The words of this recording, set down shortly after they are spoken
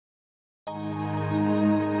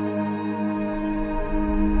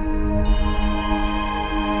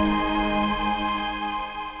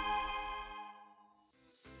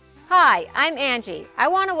Hi, I'm Angie. I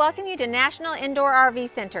want to welcome you to National Indoor RV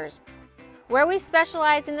Centers, where we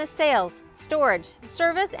specialize in the sales, storage,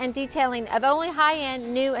 service, and detailing of only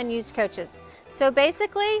high-end new and used coaches. So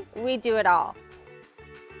basically, we do it all.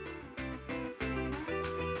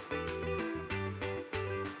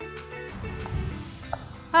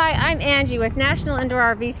 Hi, I'm Angie with National Indoor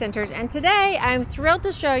RV Centers, and today I'm thrilled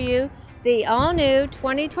to show you the all-new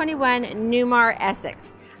 2021 Newmar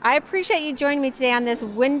Essex. I appreciate you joining me today on this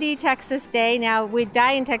windy Texas day. Now, we'd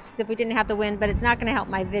die in Texas if we didn't have the wind, but it's not going to help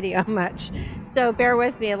my video much. So bear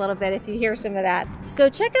with me a little bit if you hear some of that. So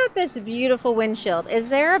check out this beautiful windshield. Is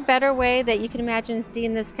there a better way that you can imagine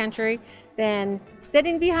seeing this country than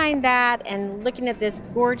sitting behind that and looking at this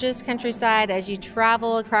gorgeous countryside as you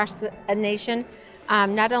travel across a nation?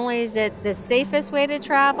 Not only is it the safest way to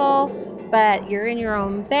travel, but you're in your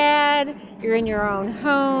own bed, you're in your own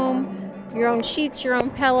home, your own sheets, your own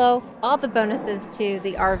pillow, all the bonuses to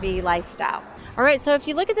the RV lifestyle. All right, so if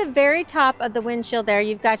you look at the very top of the windshield there,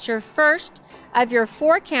 you've got your first of your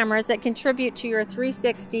 4 cameras that contribute to your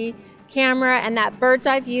 360 camera and that bird's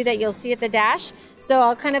eye view that you'll see at the dash. So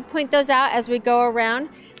I'll kind of point those out as we go around.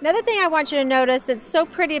 Another thing I want you to notice that's so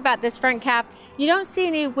pretty about this front cap, you don't see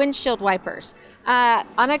any windshield wipers.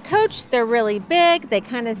 On a coach, they're really big, they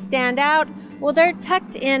kind of stand out. Well, they're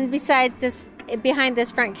tucked in behind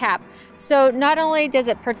this front cap. So not only does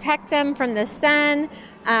it protect them from the sun,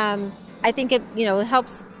 I think it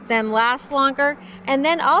helps them last longer. And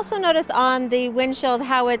then also notice on the windshield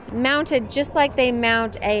how it's mounted just like they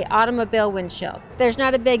mount a automobile windshield. There's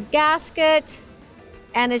not a big gasket,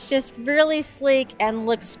 and it's just really sleek and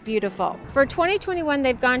looks beautiful. For 2021,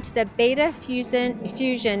 they've gone to the Beta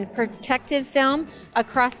Fusion protective film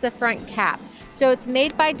across the front cap. So it's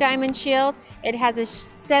made by Diamond Shield. It has a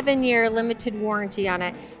 7-year limited warranty on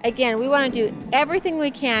it. Again, we want to do everything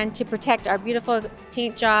we can to protect our beautiful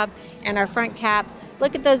paint job and our front cap.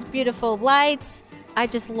 Look at those beautiful lights. I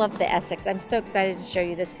just love the Essex. I'm so excited to show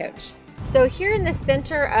you this coach. So here in the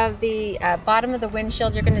center of the bottom of the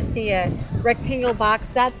windshield, you're going to see a rectangular box.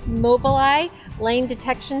 That's Mobileye lane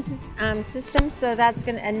detection system. So that's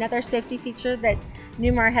another safety feature that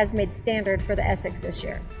Newmar has made standard for the Essex this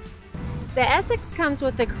year. The Essex comes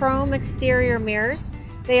with the chrome exterior mirrors.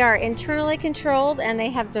 They are internally controlled and they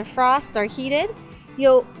have defrost. They're heated.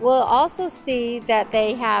 Will also see that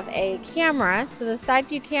they have a camera. So the side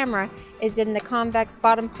view camera is in the convex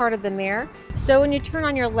bottom part of the mirror. So when you turn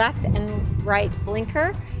on your left and right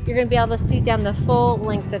blinker, you're going to be able to see down the full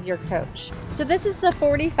length of your coach. So this is the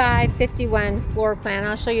 4551 floor plan.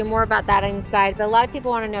 I'll show you more about that inside, but a lot of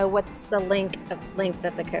people want to know what's the length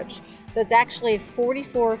of the coach. So it's actually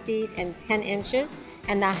 44 feet and 10 inches,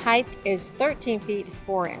 and the height is 13 feet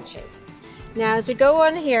 4 inches. Now as we go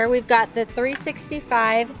on here, we've got the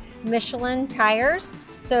 365 Michelin tires.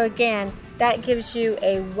 So again, that gives you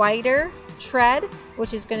a wider tread,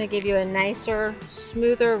 which is going to give you a nicer,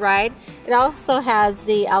 smoother ride. It also has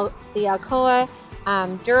the Alcoa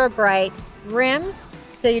Dura-Bright rims,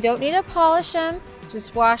 so you don't need to polish them,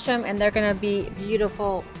 just wash them and they're going to be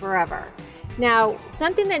beautiful forever. Now,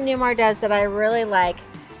 something that Newmar does that I really like,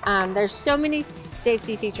 there's so many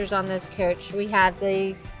safety features on this coach. We have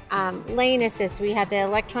the lane assist, we have the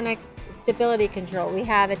electronic stability control, we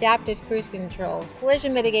have adaptive cruise control,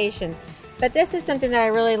 collision mitigation, but this is something that I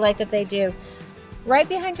really like that they do. Right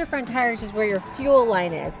behind your front tires is where your fuel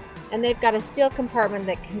line is, and they've got a steel compartment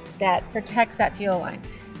that protects that fuel line.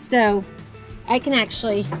 So I can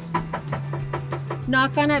actually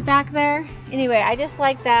knock on it back there. Anyway, I just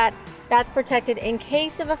like that. That's protected in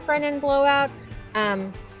case of a front end blowout.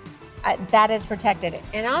 That is protected.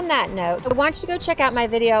 And on that note, I want you to go check out my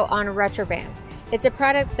video on Retroband. It's a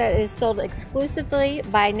product that is sold exclusively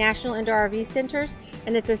by National Indoor RV Centers,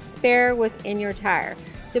 and it's a spare within your tire.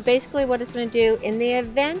 So basically what it's going to do in the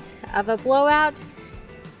event of a blowout,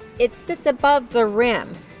 it sits above the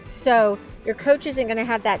rim. So your coach isn't going to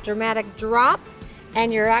have that dramatic drop,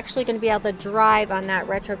 and you're actually going to be able to drive on that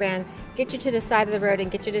Retroband, get you to the side of the road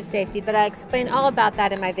and get you to safety. But I explain all about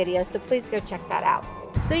that in my video, so please go check that out.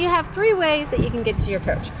 So you have 3 ways that you can get to your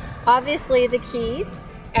coach. Obviously the keys,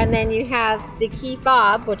 and then you have the key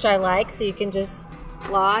fob, which I like, so you can just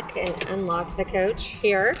lock and unlock the coach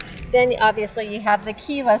here. Then obviously you have the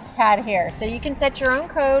keyless pad here, so you can set your own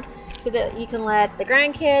code so that you can let the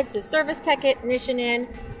grandkids, the service technician in,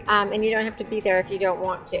 and you don't have to be there if you don't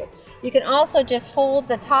want to. You can also just hold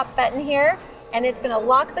the top button here, and it's going to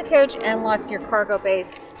lock the coach and lock your cargo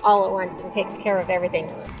bays all at once and takes care of everything.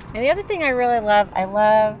 And the other thing I really love, I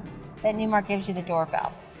love that Newmar gives you the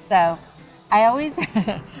doorbell. So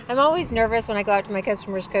I'm always nervous when I go out to my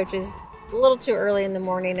customers' coaches a little too early in the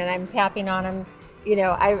morning and I'm tapping on them you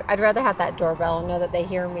know, I'd rather have that doorbell and know that they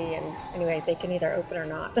hear me, and anyway, they can either open or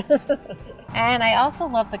not. And I also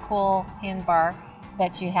love the cool handbar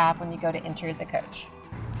that you have when you go to enter the coach.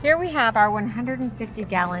 Here we have our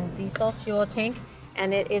 150-gallon diesel fuel tank,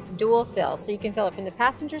 and it is dual fill, so you can fill it from the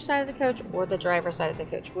passenger side of the coach or the driver's side of the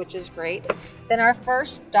coach, which is great. Then our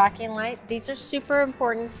first docking light. These are super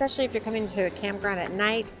important, especially if you're coming to a campground at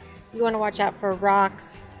night. You want to watch out for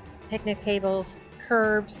rocks, picnic tables,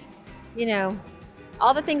 curbs, you know,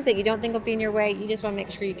 all the things that you don't think will be in your way. You just want to make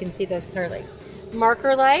sure you can see those clearly.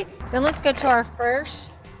 Marker light. Then let's go to our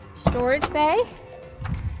first storage bay.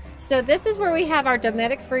 So this is where we have our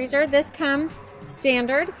Dometic freezer. This comes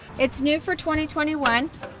standard. It's new for 2021,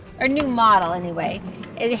 or new model anyway.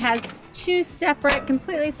 It has two separate,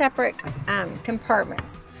 completely separate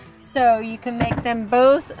compartments. So you can make them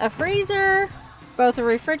both a freezer, both a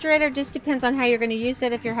refrigerator. Just depends on how you're going to use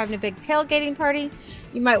it. If you're having a big tailgating party,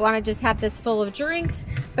 you might want to just have this full of drinks,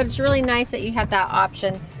 but it's really nice that you have that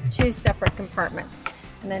option, two separate compartments.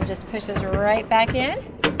 And then just pushes right back in.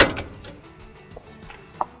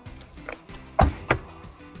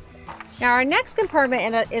 Now our next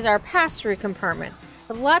compartment is our pass-through compartment.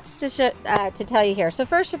 Lots to tell you here. So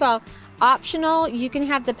first of all, optional, you can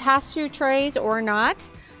have the pass-through trays or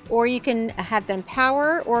not, or you can have them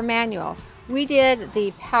power or manual. We did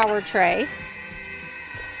the power tray.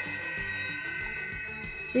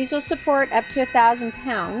 These will support up to 1,000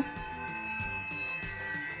 pounds.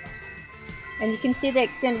 And you can see they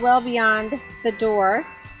extend well beyond the door.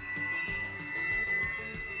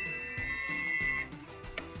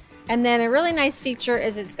 And then a really nice feature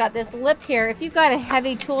is it's got this lip here. If you've got a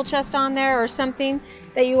heavy tool chest on there or something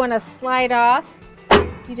that you want to slide off,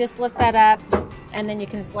 you just lift that up and then you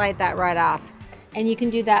can slide that right off. And you can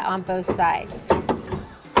do that on both sides.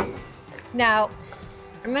 Now,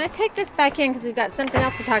 I'm going to take this back in because we've got something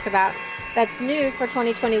else to talk about that's new for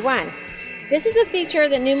 2021. This is a feature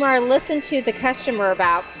that Newmar listened to the customer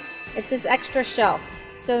about. It's this extra shelf.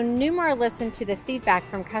 So Newmar listened to the feedback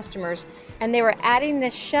from customers, and they were adding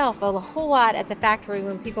this shelf a whole lot at the factory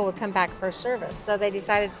when people would come back for service. So they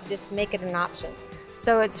decided to just make it an option.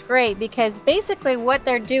 So it's great because basically what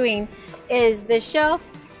they're doing is the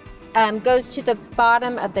shelf goes to the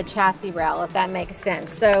bottom of the chassis rail, if that makes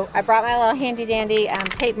sense. So I brought my little handy dandy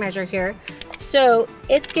tape measure here. So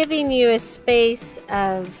it's giving you a space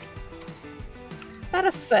of about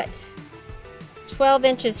a foot, 12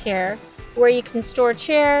 inches here, where you can store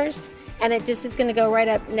chairs, and it just is going to go right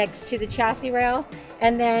up next to the chassis rail.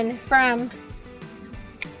 And then from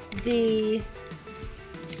the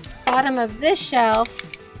bottom of this shelf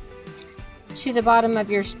to the bottom of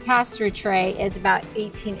your pass-through tray is about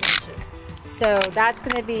 18 inches. So that's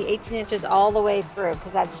going to be 18 inches all the way through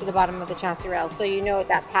because that's to the bottom of the chassis rail. So you know what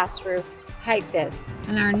that pass-through height is.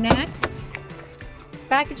 And our next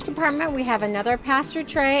baggage compartment, we have another pass-through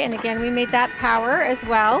tray, and again we made that power as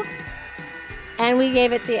well, and we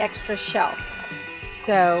gave it the extra shelf.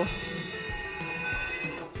 So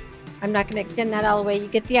I'm not going to extend that all the way, you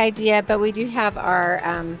get the idea, but we do have our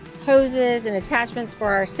hoses and attachments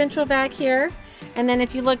for our central vac here. And then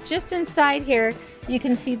if you look just inside here, you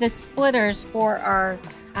can see the splitters for our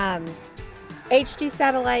HD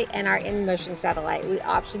satellite and our in-motion satellite. We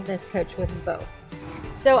optioned this coach with both.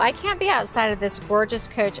 So I can't be outside of this gorgeous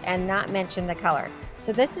coach and not mention the color.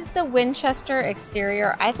 So this is the Winchester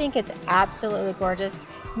exterior. I think it's absolutely gorgeous.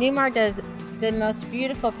 Newmar does the most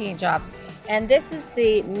beautiful paint jobs. And this is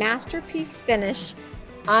the masterpiece finish.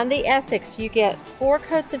 On the Essex, you get 4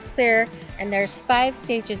 coats of clear, and there's 5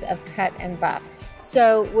 stages of cut and buff.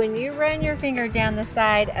 So when you run your finger down the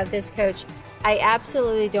side of this coach, I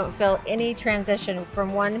absolutely don't feel any transition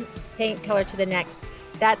from one paint color to the next.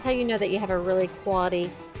 That's how you know that you have a really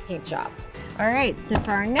quality paint job. All right, so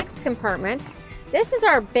for our next compartment, this is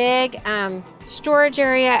our big storage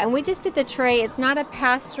area, and we just did the tray. It's not a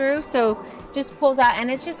pass-through, so just pulls out,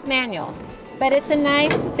 and it's just manual. But it's a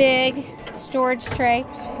nice big storage tray,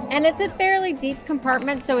 and it's a fairly deep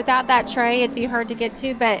compartment, so without that tray it'd be hard to get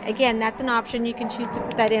to, but again, that's an option. You can choose to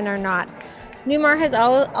put that in or not. Newmar has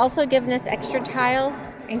also given us extra tiles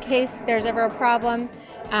in case there's ever a problem.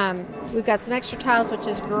 We've got some extra tiles, which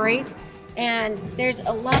is great, and there's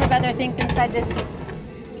a lot of other things inside this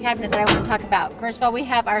cabinet that I want to talk about. First of all, we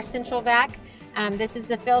have our central vac. This is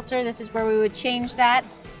the filter. This is where we would change that.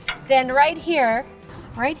 Then right here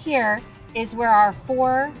is where our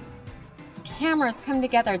 4 cameras come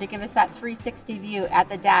together to give us that 360 view at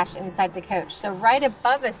the dash inside the coach. So right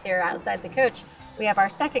above us here outside the coach, we have our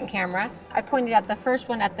second camera. I pointed out the first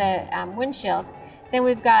one at the windshield. Then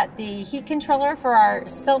we've got the heat controller for our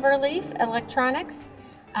Silverleaf electronics.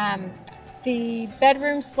 the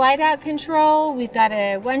bedroom slide out control. We've got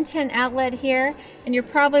a 110 outlet here, and you're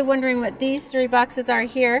probably wondering what these 3 boxes are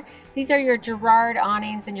here. These are your Girard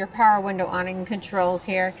awnings and your power window awning controls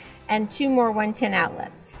here, and 2 more 110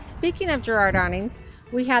 outlets. Speaking of Girard awnings,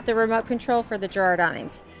 we have the remote control for the Girard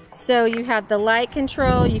awnings. So you have the light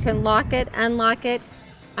control, you can lock it, unlock it.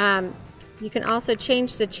 You can also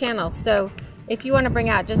change the channel. So if you want to bring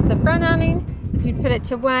out just the front awning, you put it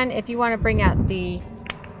to 1. If you want to bring out the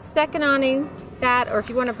second awning, that, or if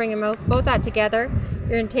you want to bring them both out together, you're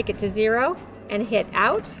going to take it to 0 and hit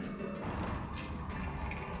out.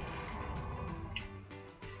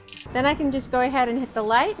 Then I can just go ahead and hit the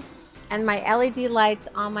light, and my LED lights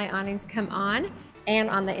on my awnings come on, and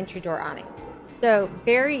on the entry door awning. So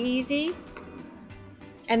very easy.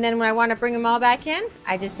 And then when I want to bring them all back in,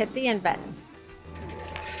 I just hit the end button.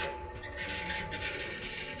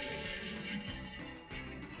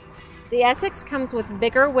 The Essex comes with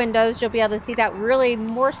bigger windows. You'll be able to see that really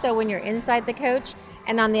more so when you're inside the coach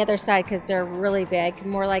and on the other side, because they're really big,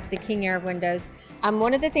 more like the King Air windows.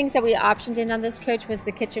 One of the things that we optioned in on this coach was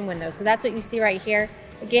the kitchen window. So that's what you see right here.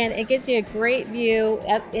 Again, it gives you a great view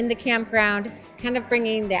in the campground, kind of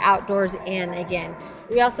bringing the outdoors in again.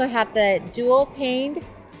 We also have the dual paned,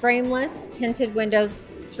 frameless, tinted windows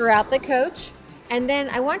throughout the coach. And then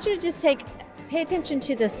I want you to just pay attention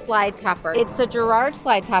to the slide topper. It's a Girard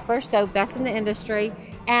slide topper, so best in the industry.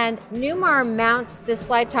 And Newmar mounts the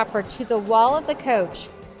slide topper to the wall of the coach.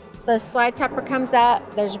 The slide topper comes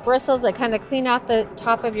out, there's bristles that kind of clean off the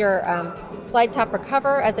top of your slide topper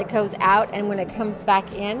cover as it goes out and when it comes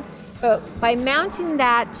back in. But by mounting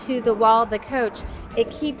that to the wall of the coach,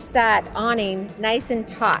 it keeps that awning nice and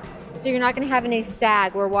taut. So you're not going to have any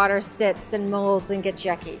sag where water sits and molds and gets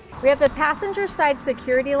yucky. We have the passenger side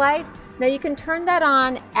security light. Now you can turn that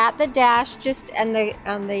on at the dash, just in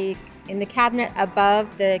the cabinet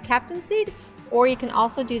above the captain's seat, or you can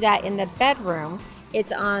also do that in the bedroom.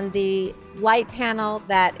 It's on the light panel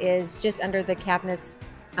that is just under the cabinets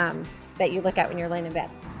that you look at when you're laying in bed.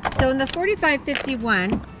 So in the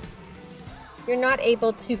 4551, you're not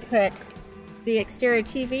able to put the exterior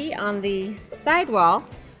TV on the sidewall,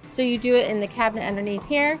 so you do it in the cabinet underneath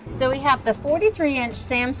here. So we have the 43-inch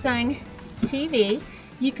Samsung TV.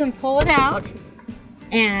 You can pull it out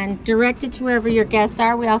and direct it to wherever your guests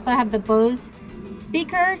are. We also have the Bose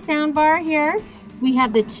speaker soundbar here. We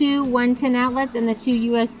have the 2 110 outlets and the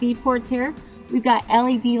 2 USB ports here. We've got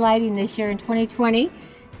LED lighting this year in 2020.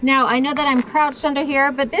 Now, I know that I'm crouched under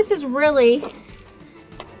here, but this is really,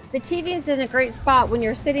 the TV is in a great spot when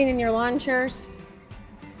you're sitting in your lawn chairs.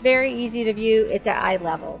 Very easy to view. It's at eye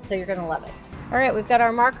level, so you're gonna love it. All right, we've got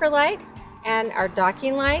our marker light and our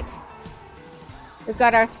docking light. We've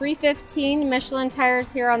got our 315 Michelin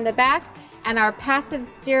tires here on the back and our passive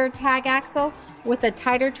steer tag axle with a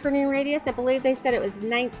tighter turning radius. I believe they said it was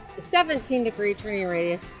 17-degree turning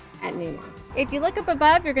radius at Newmar. If you look up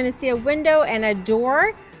above, you're gonna see a window and a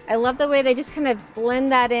door. I love the way they just kind of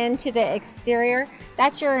blend that into the exterior.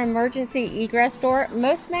 That's your emergency egress door.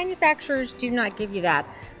 Most manufacturers do not give you that.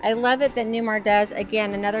 I love it that Newmar does.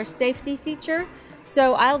 Again, another safety feature.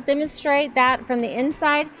 So I'll demonstrate that from the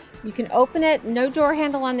inside. You can open it, no door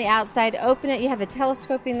handle on the outside. Open it, you have a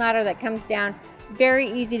telescoping ladder that comes down. Very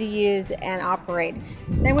easy to use and operate.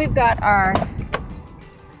 Then we've got our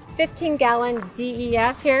 15-gallon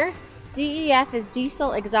DEF here. DEF is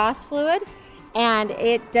diesel exhaust fluid, and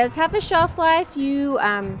it does have a shelf life. You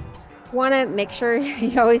want to make sure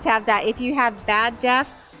you always have that. If you have bad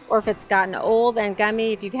DEF, or if it's gotten old and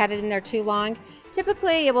gummy, if you've had it in there too long,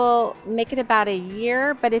 typically it will make it about a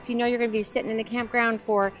year, but if you know you're going to be sitting in a campground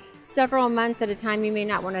for several months at a time, you may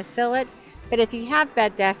not want to fill it. But if you have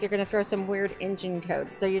bad DEF, you're going to throw some weird engine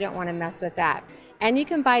code, so you don't want to mess with that. And you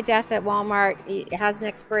can buy DEF at Walmart. It has an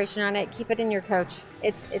expiration on it. Keep it in your coach.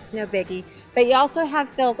 It's no biggie. But you also have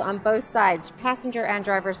fills on both sides, passenger and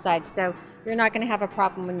driver's side, so you're not going to have a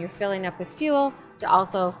problem when you're filling up with fuel to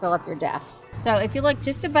also fill up your DEF. So if you look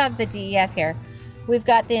just above the DEF here, we've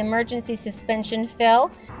got the emergency suspension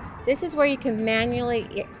fill. This is where you can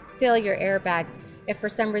manually fill your airbags if for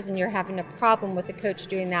some reason you're having a problem with the coach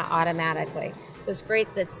doing that automatically. So it's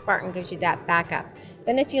great that Spartan gives you that backup.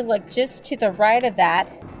 Then if you look just to the right of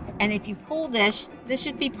that, and if you pull this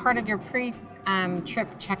should be part of your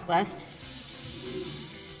pre-trip checklist.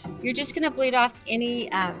 You're just going to bleed off any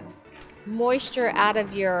moisture out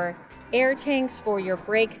of your air tanks for your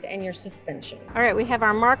brakes and your suspension. All right, we have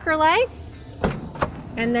our marker light,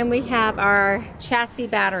 and then we have our chassis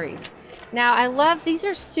batteries. Now I love, these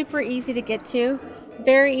are super easy to get to,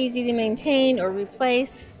 very easy to maintain or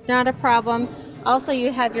replace, not a problem. Also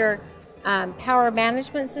you have your power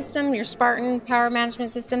management system, your Spartan power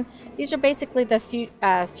management system. These are basically the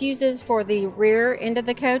fuses for the rear end of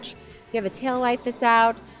the coach. You have a tail light that's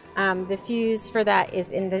out. The fuse for that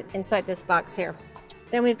is inside this box here.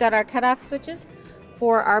 Then we've got our cutoff switches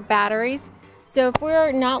for our batteries. So if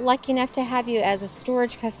we're not lucky enough to have you as a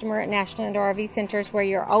storage customer at National Indoor RV Centers, where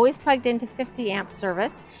you're always plugged into 50 amp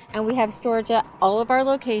service, and we have storage at all of our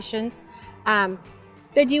locations, then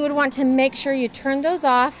you would want to make sure you turn those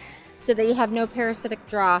off so that you have no parasitic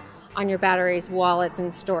draw on your batteries while it's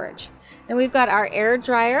in storage. Then we've got our air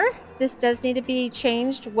dryer. This does need to be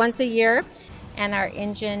changed once a year, and our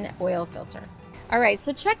engine oil filter. All right,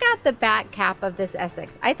 so check out the back cap of this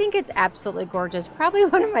Essex. I think it's absolutely gorgeous, probably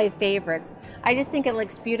one of my favorites. I just think it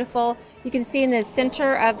looks beautiful. You can see in the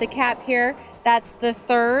center of the cap here, that's the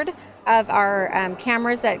third of our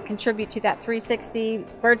cameras that contribute to that 360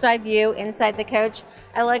 bird's eye view inside the coach.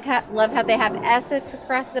 I love how they have Essex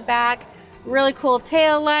across the back, really cool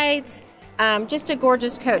tail lights, just a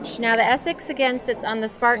gorgeous coach. Now the Essex again sits on the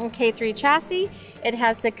Spartan K3 chassis. It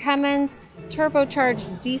has the Cummins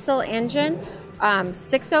turbocharged diesel engine,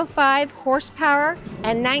 605 horsepower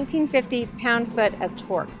and 1950 pound-foot of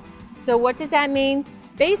torque. So what does that mean?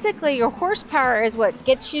 Basically, your horsepower is what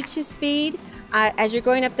gets you to speed as you're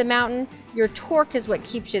going up the mountain. Your torque is what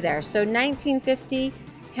keeps you there. So 1950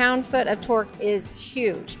 pound-foot of torque is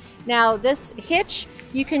huge. Now this hitch,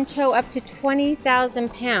 you can tow up to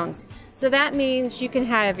 20,000 pounds. So that means you can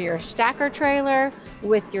have your stacker trailer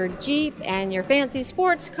with your Jeep and your fancy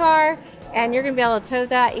sports car, and you're going to be able to tow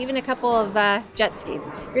that, even a couple of jet skis.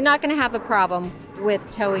 You're not going to have a problem with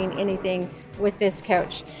towing anything with this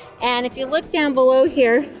coach. And if you look down below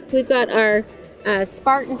here, we've got our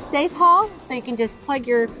Spartan Safe Haul, so you can just plug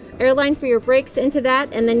your airline for your brakes into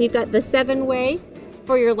that, and then you've got the 7-way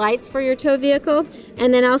for your lights for your tow vehicle.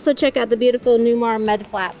 And then also check out the beautiful Newmar mud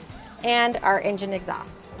flap and our engine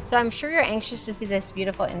exhaust. So I'm sure you're anxious to see this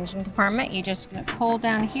beautiful engine compartment. You're just going to pull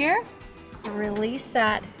down here and release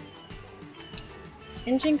that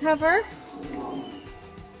engine cover,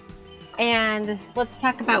 and let's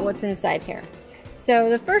talk about what's inside here. So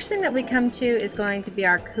the first thing that we come to is going to be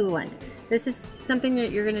our coolant. This is something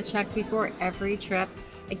that you're going to check before every trip.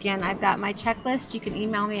 Again, I've got my checklist. You can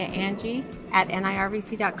email me at Angie at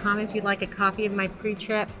NIRVC.com if you'd like a copy of my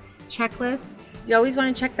pre-trip checklist. You always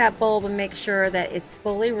want to check that bulb and make sure that it's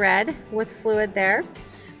fully red with fluid there.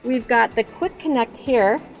 We've got the quick connect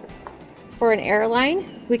here for an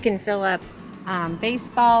airline. We can fill up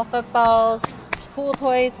baseball, footballs, pool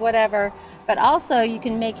toys, whatever. But also you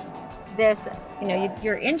can make this,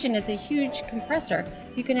 your engine is a huge compressor.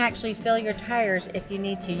 You can actually fill your tires if you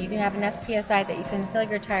need to. You can have enough PSI that you can fill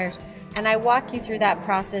your tires. And I walk you through that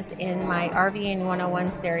process in my RVing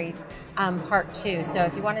 101 series, part 2. So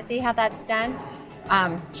if you want to see how that's done,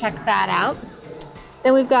 check that out.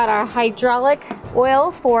 Then we've got our hydraulic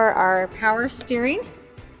oil for our power steering.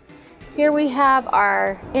 Here we have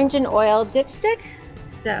our engine oil dipstick,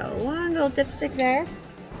 so long old dipstick there,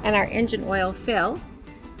 and our engine oil fill.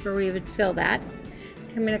 That's where we would fill that.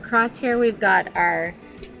 Coming across here, we've got our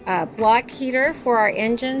block heater for our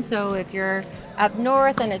engine. So if you're up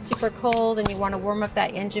north and it's super cold and you want to warm up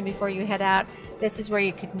that engine before you head out, this is where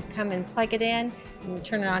you can come and plug it in and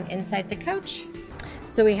turn it on inside the coach.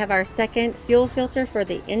 So we have our second fuel filter for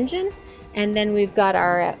the engine. And then we've got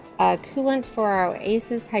our coolant for our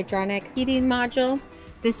ACES hydronic heating module.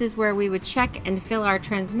 This is where we would check and fill our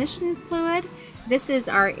transmission fluid. This is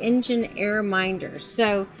our engine air minder.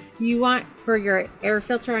 So you want, for your air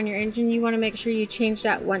filter on your engine, you want to make sure you change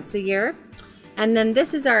that once a year. And then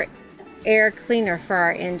this is our air cleaner for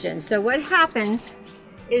our engine. So what happens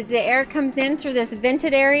is the air comes in through this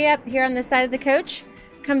vented area up here on the side of the coach,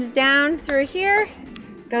 comes down through here,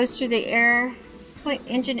 goes through the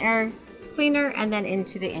engine air cleaner, and then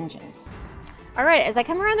into the engine. All right, as I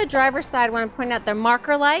come around the driver's side, I want to point out the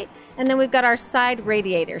marker light, and then we've got our side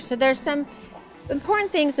radiator. So there's some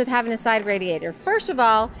important things with having a side radiator. First of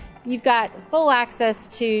all, you've got full access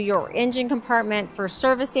to your engine compartment for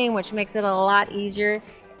servicing, which makes it a lot easier.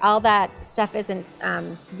 All that stuff isn't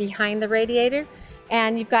behind the radiator.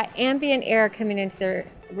 And you've got ambient air coming into the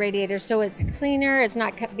radiator, so it's cleaner. It's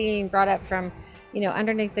not being brought up from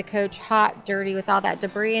underneath the coach, hot, dirty, with all that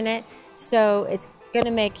debris in it. So it's going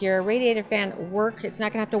to make your radiator fan work. It's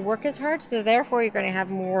not going to have to work as hard, so therefore you're going to have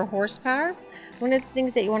more horsepower. One of the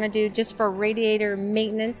things that you want to do just for radiator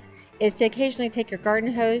maintenance is to occasionally take your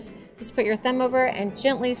garden hose, just put your thumb over it and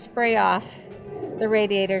gently spray off the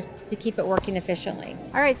radiator to keep it working efficiently.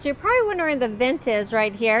 All right, so you're probably wondering where the vent is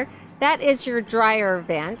right here. That is your dryer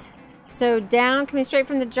vent. So down, coming straight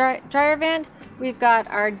from the dryer vent, We've got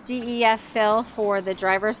our DEF fill for the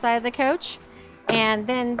driver's side of the coach. And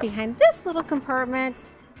then behind this little compartment,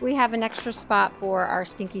 we have an extra spot for our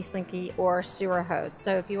stinky slinky or sewer hose.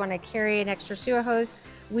 So if you want to carry an extra sewer hose,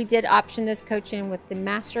 we did option this coach in with the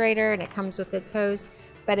macerator and it comes with its hose.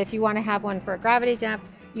 But if you want to have one for a gravity dump,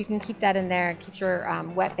 you can keep that in there. It keeps your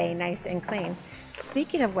wet bay nice and clean.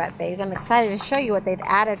 Speaking of wet bays, I'm excited to show you what they've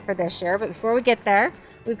added for this year. But before we get there,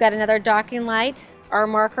 we've got another docking light, our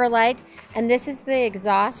marker light, and this is the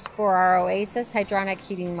exhaust for our Oasis hydronic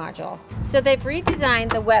heating module. So they've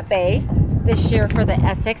redesigned the wet bay this year for the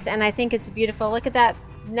Essex, and I think it's beautiful. Look at that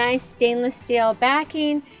nice stainless steel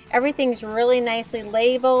backing. Everything's really nicely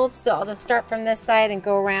labeled. So I'll just start from this side and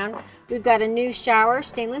go around. We've got a new shower,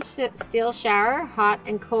 stainless steel shower, hot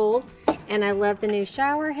and cold. And I love the new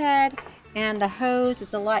shower head and the hose.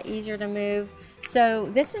 It's a lot easier to move. So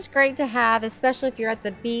this is great to have, especially if you're at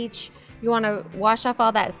the beach. You want to wash off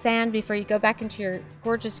all that sand before you go back into your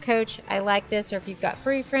gorgeous coach. I like this. Or if you've got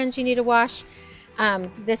furry friends you need to wash,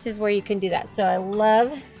 this is where you can do that. So I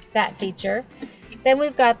love that feature. Then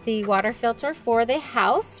we've got the water filter for the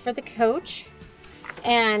house, for the coach.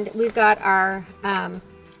 And we've got our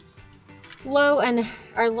low and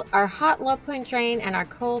our hot low point drain and our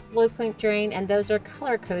cold low point drain, and those are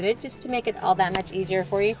color coded just to make it all that much easier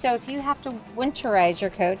for you. So if you have to winterize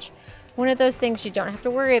your coach, one of those things you don't have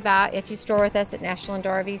to worry about if you store with us at National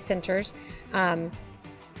Indoor RV Centers,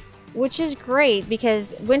 which is great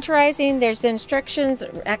because winterizing, there's the instructions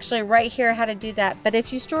actually right here how to do that. But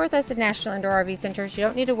if you store with us at National Indoor RV Centers, you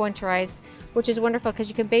don't need to winterize, which is wonderful because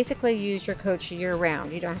you can basically use your coach year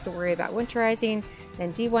round. You don't have to worry about winterizing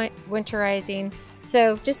and de-winterizing.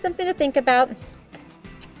 So just something to think about.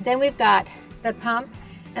 Then we've got the pump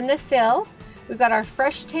and the fill. We've got our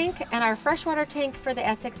fresh tank, and our freshwater tank for the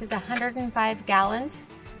Essex is 105 gallons.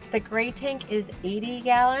 The gray tank is 80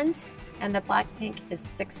 gallons. And the black tank is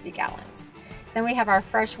 60 gallons. Then we have our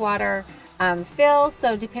freshwater fill.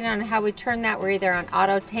 So depending on how we turn that, we're either on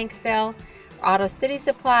auto tank fill, auto city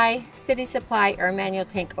supply, or manual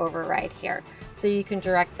tank override here. So you can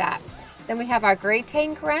direct that. Then we have our gray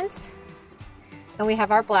tank rinse, and we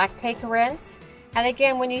have our black tank rinse. And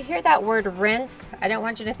again, when you hear that word rinse, I don't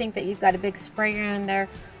want you to think that you've got a big sprayer in there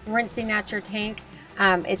rinsing out your tank.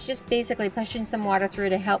 It's just basically pushing some water through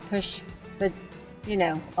to help push the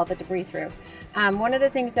all the debris through. One of the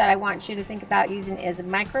things that I want you to think about using is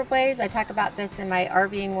microblaze. I talk about this in my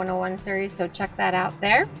RVing 101 series, so check that out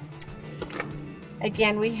there.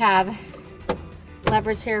 Again, we have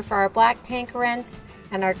levers here for our black tank rinse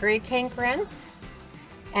and our gray tank rinse.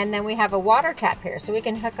 And then we have a water tap here, so we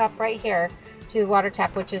can hook up right here to the water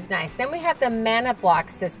tap, which is nice. Then we have the mana block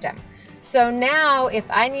system. So now if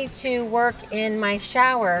I need to work in my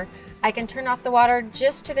shower, I can turn off the water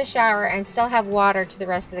just to the shower and still have water to the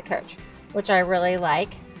rest of the coach, which I really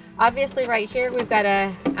like. Obviously right here, we've got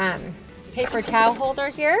a paper towel holder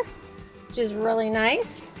here, which is really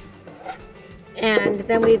nice. And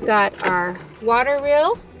then we've got our water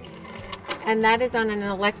reel, and that is on an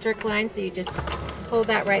electric line, so you just pull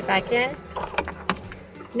that right back in.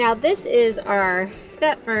 Now this is our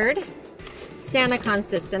Thetford SantaCon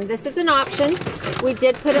system. This is an option. We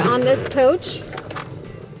did put it on this coach.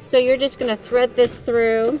 So you're just going to thread this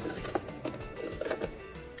through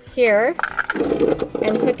here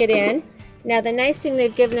and hook it in. Now the nice thing,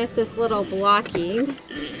 they've given us this little blocking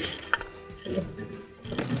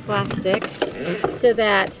plastic so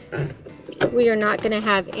that we are not going to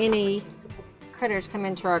have any critters come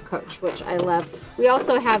into our coach, which I love. We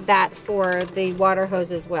also have that for the water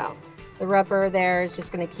hose as well. The rubber there is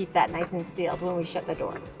just going to keep that nice and sealed when we shut the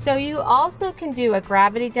door. So you also can do a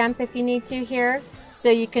gravity dump if you need to here. So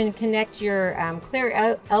you can connect your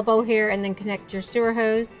clear elbow here and then connect your sewer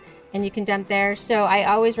hose, and you can dump there. So I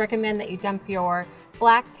always recommend that you dump your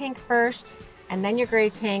black tank first and then your gray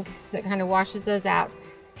tank, so it kind of washes those out.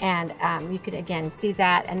 And you can again see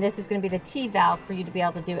that, and this is going to be the T valve for you to be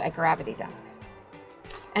able to do a gravity dump.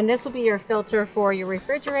 And this will be your filter for your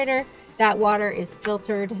refrigerator. That water is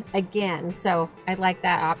filtered again, so I like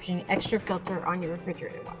that option, extra filter on your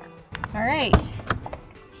refrigerator water. All right,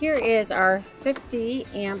 here is our 50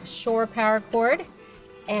 amp shore power cord.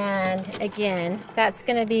 And again, that's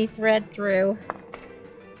gonna be thread through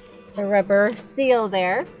the rubber seal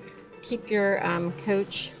there. Keep your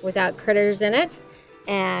coach without critters in it.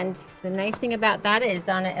 And the nice thing about that is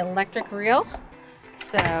on an electric reel.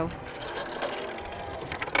 So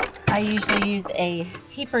I usually use a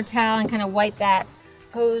paper towel and kind of wipe that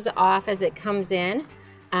hose off as it comes in,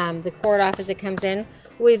 the cord off as it comes in.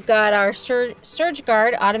 We've got our Surge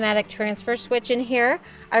Guard automatic transfer switch in here.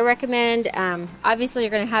 I recommend, obviously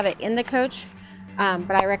you're going to have it in the coach,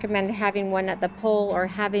 but I recommend having one at the pole or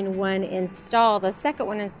having one installed, the second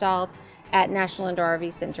one installed at National Indoor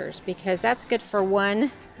RV Centers, because that's good for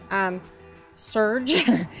one surge.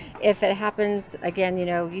 If it happens again, you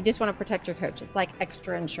know, you just want to protect your coach. It's like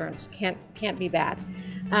extra insurance. Can't be bad.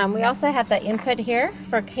 We also have the input here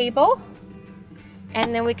for cable,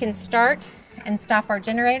 and then we can start and stop our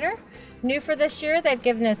generator. New for this year, they've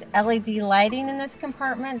given us LED lighting in this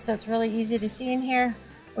compartment, so it's really easy to see in here,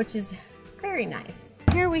 which is very nice.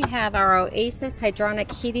 Here we have our Oasis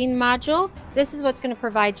hydronic heating module. This is what's going to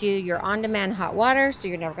provide you your on-demand hot water, so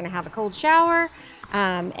you're never going to have a cold shower.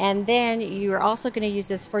 And then you're also going to use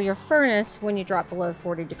this for your furnace when you drop below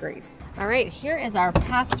 40 degrees. All right, here is our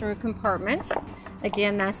pass-through compartment.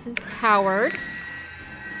 Again, this is powered.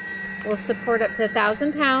 Will support up to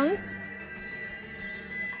 1,000 pounds.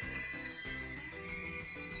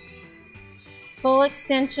 Full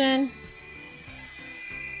extension.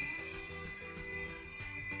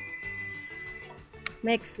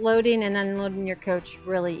 Makes loading and unloading your coach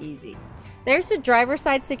really easy. There's the driver's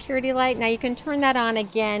side security light. Now you can turn that on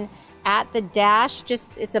again at the dash,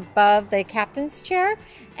 just it's above the captain's chair.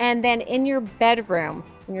 And then in your bedroom,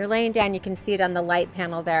 when you're laying down, you can see it on the light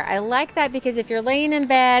panel there. I like that because if you're laying in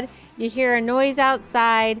bed, you hear a noise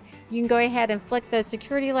outside, you can go ahead and flick those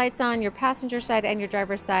security lights on your passenger side and your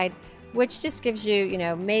driver's side, which just gives you, you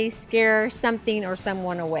know, may scare something or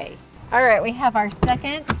someone away. All right, we have our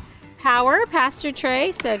second power pass-through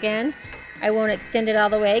tray. So again, I won't extend it all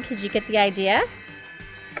the way because you get the idea.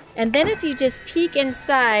 And then if you just peek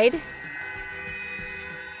inside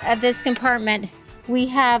of this compartment, we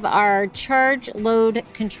have our charge load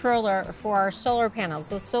controller for our solar panels.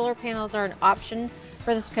 So solar panels are an option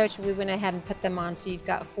for this coach. We went ahead and put them on, so you've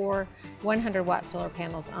got 4 100-watt solar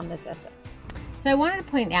panels on this Essex. So I wanted to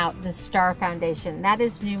point out the Star Foundation. That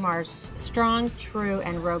is Newmar's strong, true,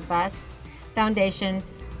 and robust foundation.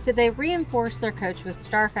 So they reinforce their coach with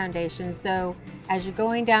Star Foundation. So as you're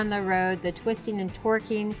going down the road, the twisting and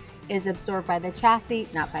torquing is absorbed by the chassis,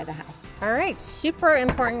 not by the house. All right, super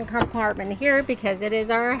important compartment here because it is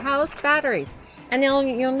our house batteries. And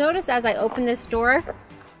you'll notice as I open this door,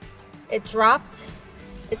 it drops.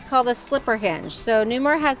 It's called a slipper hinge. So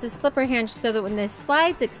Newmar has a slipper hinge so that when this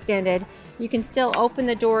slide's extended, you can still open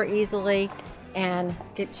the door easily and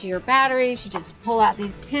get to your batteries. You just pull out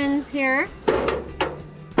these pins here.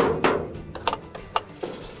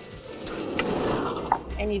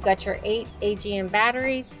 And you've got your 8 AGM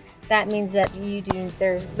batteries. That means that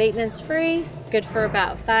they're maintenance free, good for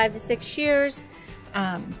about 5 to 6 years.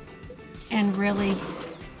 And really,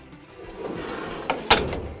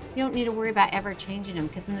 you don't need to worry about ever changing them,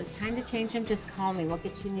 because when it's time to change them, just call me. We'll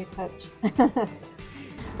get you a new coach.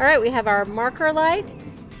 All right, we have our marker light,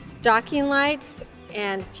 docking light,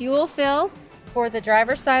 and fuel fill for the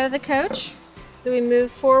driver's side of the coach. So we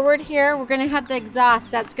move forward here. We're going to have the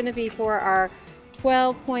exhaust. That's going to be for our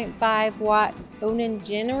 12.5 watt Awning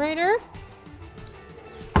generator.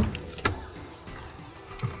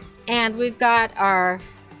 And we've got our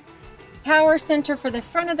power center for the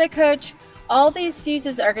front of the coach. All these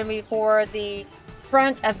fuses are going to be for the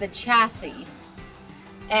front of the chassis.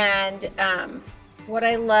 And what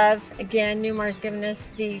I love, again, Newmar's given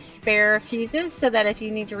us the spare fuses so that if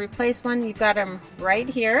you need to replace one, you've got them right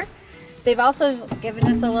here. They've also given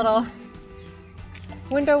us a little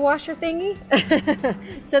window washer thingy.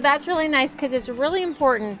 So that's really nice, because it's really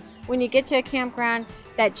important when you get to a campground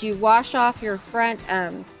that you wash off your front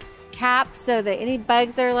cap so that any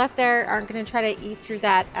bugs that are left there aren't going to try to eat through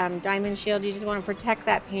that diamond shield. You just want to protect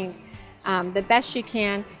that paint the best you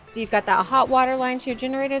can. So you've got that hot water line to your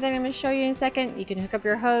generator that I'm going to show you in a second. You can hook up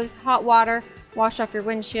your hose, hot water, wash off your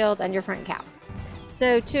windshield and your front cap.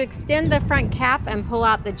 So to extend the front cap and pull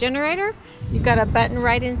out the generator, you've got a button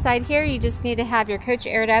right inside here. You just need to have your coach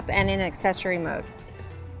aired up and in accessory mode.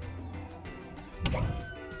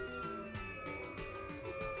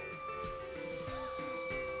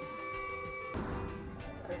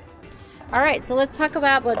 All right, so let's talk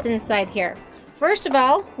about what's inside here. First of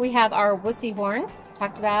all, we have our wussy horn.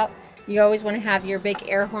 Talked about, you always want to have your big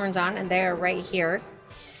air horns on, and they are right here.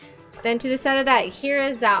 Then to the side of that, here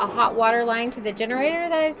is that hot water line to the generator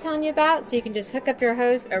that I was telling you about. So you can just hook up your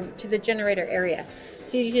hose to the generator area.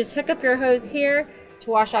 So you just hook up your hose here to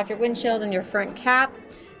wash off your windshield and your front cap.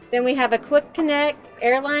 Then we have a quick connect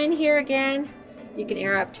air line here again. You can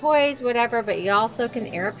air up toys, whatever, but you also can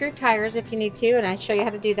air up your tires if you need to, and I'll show you how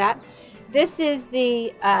to do that. This is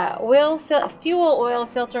the fuel oil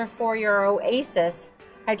filter for your Oasis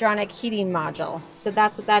hydronic heating module. So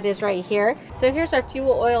that's what that is right here. So here's our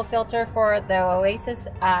fuel oil filter for the Oasis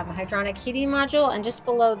hydronic heating module, and just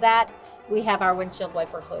below that we have our windshield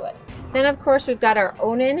wiper fluid. Then of course we've got our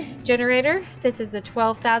Awning generator. This is a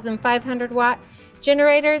 12,500 watt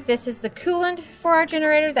generator. This is the coolant for our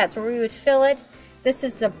generator. That's where we would fill it. This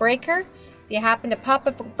is the breaker. If you happen to pop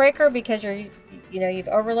up a breaker because you've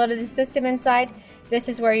overloaded the system inside, this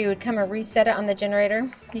is where you would come and reset it on the generator.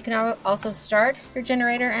 You can also start your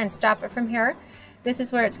generator and stop it from here. This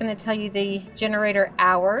is where it's going to tell you the generator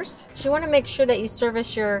hours. So you want to make sure that you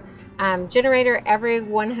service your generator every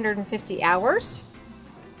 150 hours.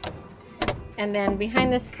 And then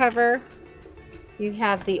behind this cover, you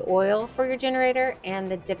have the oil for your generator and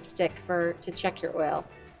the dipstick to check your oil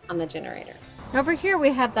on the generator. Over here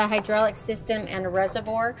we have the hydraulic system and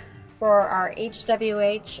reservoir for our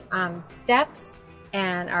HWH steps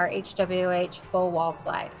and our HWH full wall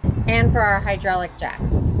slide, and for our hydraulic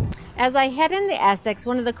jacks. As I head in the Essex,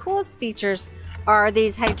 one of the coolest features are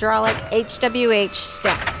these hydraulic HWH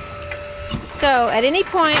steps. So at any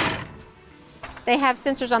point, they have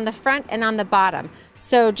sensors on the front and on the bottom.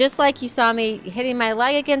 So just like you saw me hitting my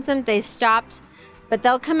leg against them, they stopped, but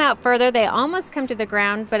they'll come out further. They almost come to the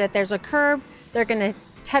ground, but if there's a curb, they're gonna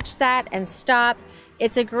touch that and stop.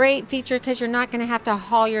 It's a great feature because you're not gonna have to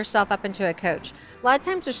haul yourself up into a coach. A lot of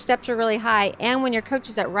times their steps are really high, and when your coach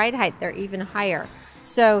is at ride height, they're even higher.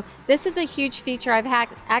 So this is a huge feature. I've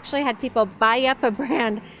actually had people buy up a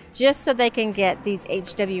brand just so they can get these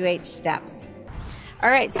HWH steps. All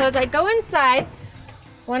right, so as I go inside,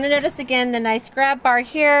 want to notice again the nice grab bar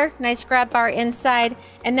here, nice grab bar inside,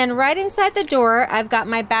 and then right inside the door I've got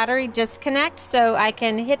my battery disconnect, so I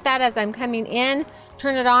can hit that as I'm coming in,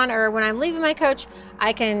 turn it on, or when I'm leaving my coach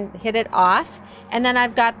I can hit it off. And then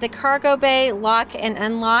I've got the cargo bay lock and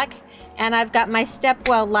unlock, and I've got my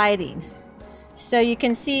stepwell lighting. So you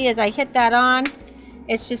can see as I hit that on,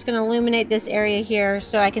 it's just going to illuminate this area here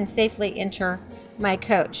so I can safely enter my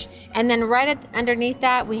coach. And then right underneath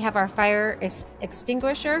that we have our fire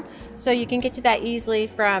extinguisher, so you can get to that easily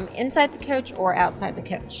from inside the coach or outside the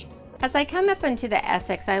coach. As I come up into the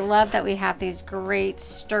Essex, I love that we have these great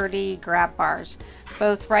sturdy grab bars,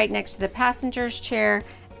 both right next to the passenger's chair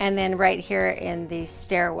and then right here in the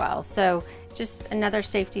stairwell. So just another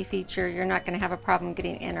safety feature. You're not going to have a problem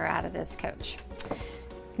getting in or out of this coach.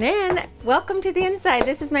 Then welcome to the inside.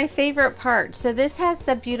 This is my favorite part. So this has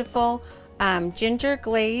the beautiful ginger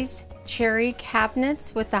glazed cherry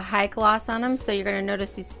cabinets with the high gloss on them. So you're going to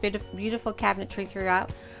notice these beautiful cabinetry throughout.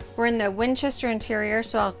 We're in the Winchester interior,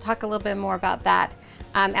 so I'll talk a little bit more about that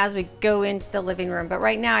as we go into the living room. But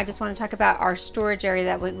right now I just want to talk about our storage area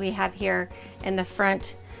that we have here in the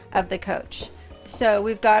front of the coach. So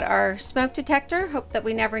we've got our smoke detector. Hope that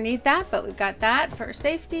we never need that, but we've got that for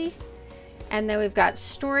safety. And then we've got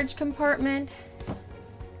storage compartment.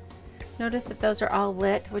 Notice that those are all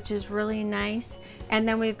lit, which is really nice. And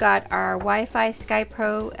then we've got our Wi-Fi Sky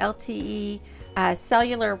Pro LTE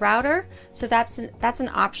cellular router. So that's an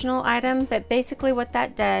optional item, but basically what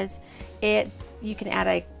that does, you can add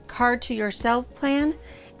a card to your cell plan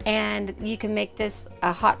and you can make this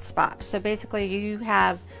a hotspot. So basically you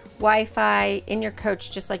have Wi-Fi in your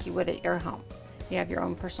coach just like you would at your home. You have your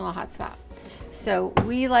own personal hotspot. So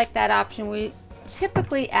we like that option. We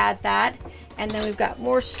typically add that. And then we've got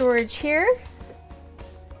more storage here.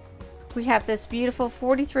 We have this beautiful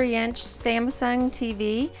 43-inch Samsung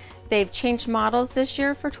TV. They've changed models this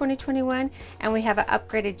year for 2021, and we have an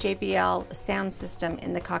upgraded JBL sound system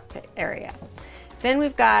in the cockpit area. Then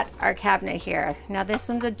we've got our cabinet here. Now this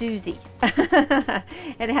one's a doozy.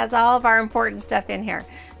 It has all of our important stuff in here.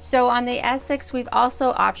 So on the Essex, we've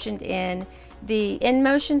also optioned in the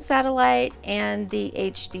in-motion satellite and the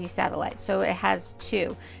HD satellite. So it has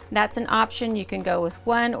two. That's an option. You can go with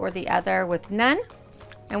one or the other with none.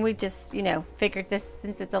 And we just, figured this,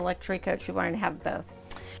 since it's a luxury coach, we wanted to have both.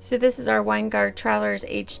 So this is our Winegard Travelers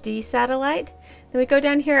HD satellite. Then we go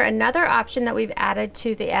down here, another option that we've added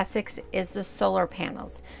to the Essex is the solar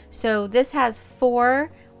panels. So this has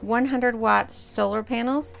 4 100-watt solar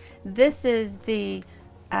panels. This is the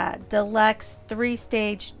deluxe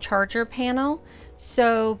 3-stage charger panel.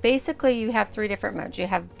 So basically you have 3 different modes. You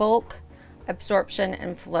have bulk, absorption,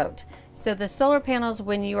 and float. So the solar panels,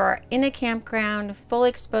 when you are in a campground fully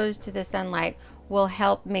exposed to the sunlight, will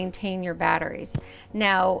help maintain your batteries.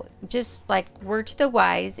 Now, just like word to the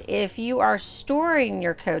wise, if you are storing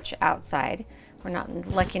your coach outside, we're not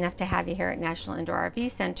lucky enough to have you here at National Indoor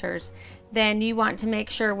RV Centers, then you want to make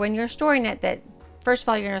sure when you're storing it that first of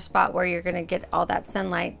all, you're in a spot where you're going to get all that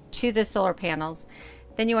sunlight to the solar panels.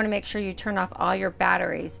 then you want to make sure you turn off all your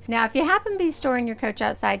batteries. Now, if you happen to be storing your coach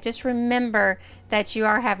outside, just remember that you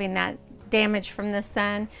are having that damage from the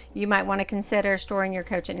sun. You might want to consider storing your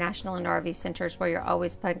coach at National Indoor RV Centers, where you're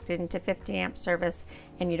always plugged into 50 amp service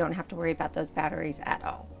and you don't have to worry about those batteries at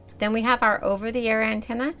all. Then we have our over-the-air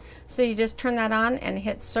antenna. So you just turn that on and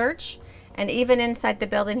hit search. And even inside the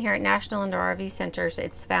building here at National Indoor RV Centers,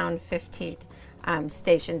 it's found 15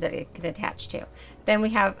 stations that it can attach to. Then we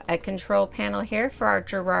have a control panel here for our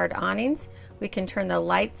Girard awnings. We can turn the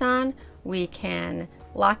lights on, we can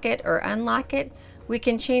lock it or unlock it. We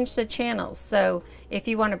can change the channels. So if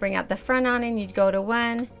you want to bring out the front awning, you'd go to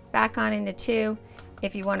 1, back awning to 2.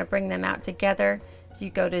 If you want to bring them out together, you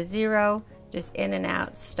go to 0, just in and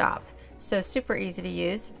out, stop. So super easy to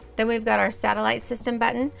use. Then we've got our satellite system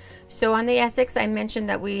button. So on the Essex, I mentioned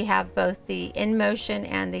that we have both the in-motion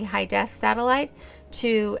and the high-def satellite.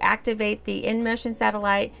 To activate the in-motion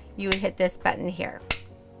satellite, you would hit this button here.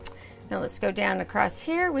 Now let's go down across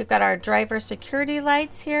here. We've got our driver security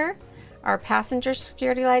lights here, our passenger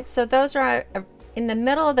security lights. So those are in the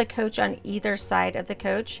middle of the coach on either side of the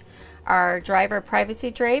coach. Our driver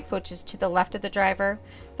privacy drape, which is to the left of the driver.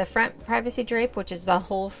 The front privacy drape, which is the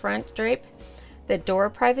whole front drape. The door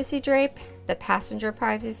privacy drape, the passenger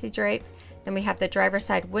privacy drape. Then we have the driver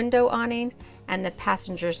side window awning and the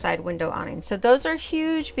passenger side window awning. So those are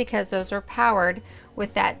huge because those are powered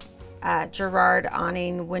with that Girard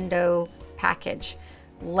awning window package.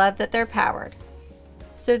 Love that they're powered.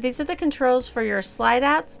 So these are the controls for your slide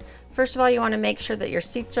outs. First of all, you want to make sure that your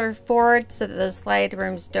seats are forward so that those slide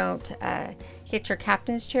rooms don't hit your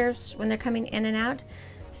captain's chairs when they're coming in and out.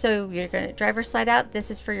 So you're going to driver slide out. This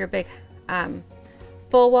is for your big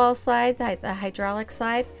full wall slide, the hydraulic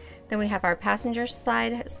slide. Then we have our passenger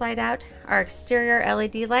slide out, our exterior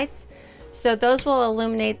LED lights. So those will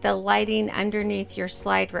illuminate the lighting underneath your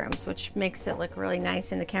slide rooms, which makes it look really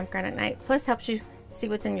nice in the campground at night, plus helps you see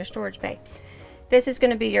what's in your storage bay. This is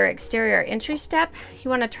going to be your exterior entry step. You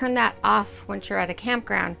want to turn that off once you're at a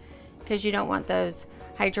campground because you don't want those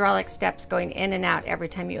hydraulic steps going in and out every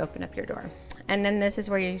time you open up your door. And then this is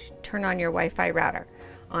where you turn on your Wi-Fi router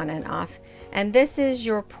on and off. And this is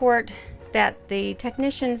your port that the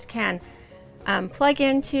technicians can plug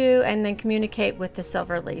into and then communicate with the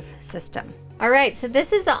Silverleaf system. All right, so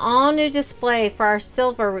this is the all new display for our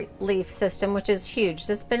Silverleaf system, which is huge.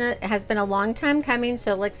 This has been a long time coming,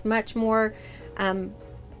 so it looks much more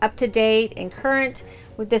up to date and current.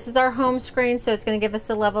 This is our home screen, so it's going to give us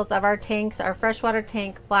the levels of our tanks, our freshwater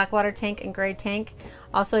tank, black water tank, and gray tank.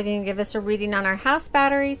 Also going to give us a reading on our house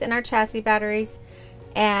batteries and our chassis batteries.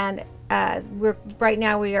 And right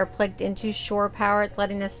now we are plugged into shore power. It's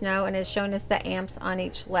letting us know and it's showing us the amps on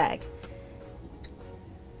each leg.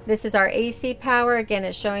 This is our AC power. Again,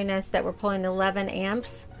 it's showing us that we're pulling 11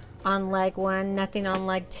 amps on leg 1, nothing on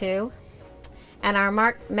leg 2. And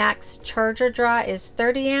our max charger draw is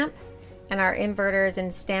 30 amp, and our inverter is in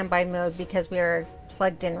standby mode because we are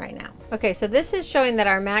plugged in right now. Okay, so this is showing that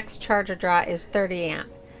our max charger draw is 30 amp.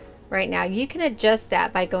 Right now, you can adjust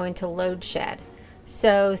that by going to load shed.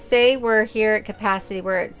 So say we're here at capacity,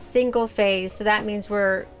 we're at single phase, so that means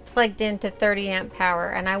we're plugged into 30 amp power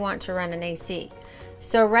and I want to run an AC.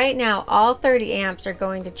 So right now, all 30 amps are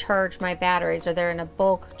going to charge my batteries, or they're in a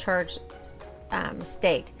bulk charge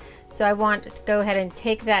state. So I want to go ahead and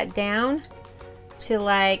take that down to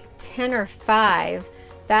like 10 or 5.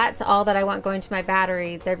 That's all that I want going to my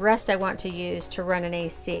battery. The rest I want to use to run an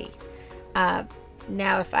AC.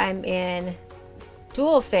 Now if I'm in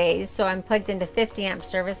dual phase, so I'm plugged into 50 amp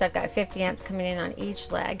service, I've got 50 amps coming in on each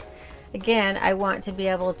leg. Again, I want to be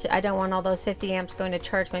able to, I don't want all those 50 amps going to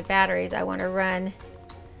charge my batteries. I want to run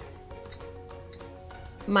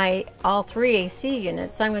all 3 AC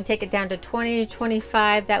units. So I'm going to take it down to 20 to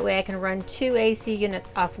 25. That way I can run 2 AC units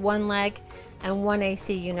off one leg and 1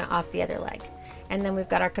 AC unit off the other leg. And then we've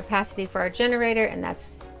got our capacity for our generator, and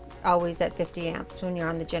that's always at 50 amps when you're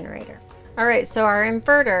on the generator. All right, so our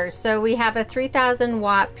inverter. So we have a 3000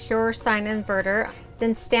 watt pure sine inverter. It's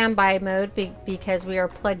in standby mode because we are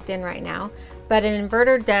plugged in right now. But an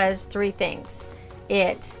inverter does 3 things.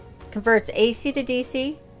 It converts AC to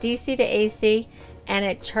DC, DC to AC, and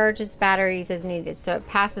it charges batteries as needed. So it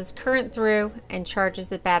passes current through and charges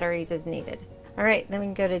the batteries as needed. All right, then we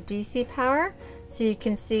can go to DC power. So you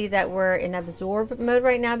can see that we're in absorb mode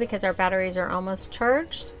right now because our batteries are almost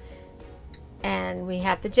charged. And we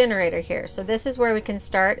have the generator here. So this is where we can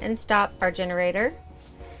start and stop our generator.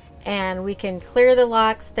 And we can clear the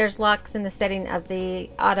locks. There's locks in the setting of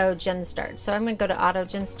the auto gen start. So I'm going to go to auto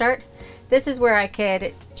gen start. This is where I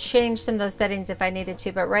could change some of those settings if I needed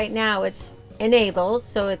to, but right now it's enabled,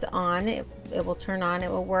 so it's on. It will turn on,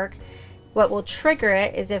 it will work. What will trigger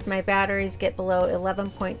it is if my batteries get below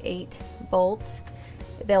 11.8 volts.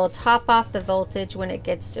 They'll top off the voltage when it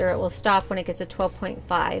gets, or it will stop when it gets to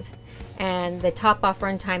 12.5. And the top off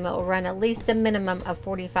runtime, it will run at least a minimum of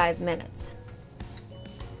 45 minutes.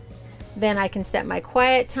 Then I can set my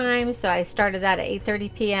quiet time. So I started that at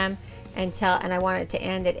 8:30 p.m. and I want it to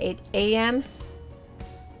end at 8 a.m.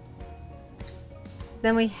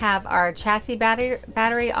 Then we have our chassis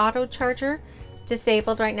battery auto charger. It's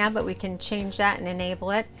disabled right now, but we can change that and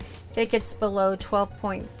enable it. If it gets below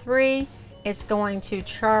 12.3, it's going to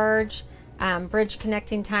charge. Bridge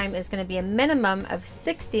connecting time is going to be a minimum of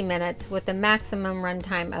 60 minutes with a maximum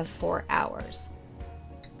runtime of 4 hours.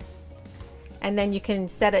 And then you can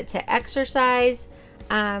set it to exercise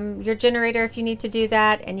your generator if you need to do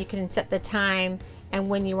that, and you can set the time and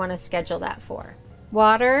when you want to schedule that for.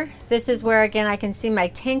 Water, this is where again I can see my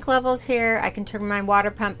tank levels here. I can turn my water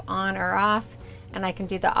pump on or off, and I can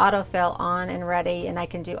do the autofill on and ready, and I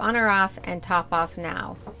can do on or off and top off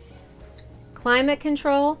now. Climate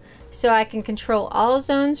control, so I can control all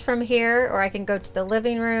zones from here, or I can go to the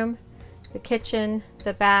living room, the kitchen,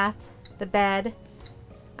 the bath, the bed.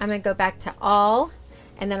 I'm going to go back to all,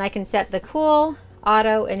 and then I can set the cool,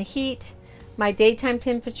 auto, and heat, my daytime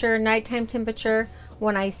temperature, nighttime temperature.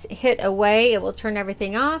 When I hit away, it will turn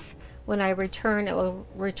everything off. When I return, it will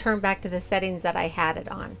return back to the settings that I had it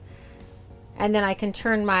on. And then I can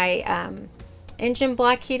turn my engine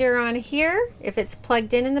block heater on here if it's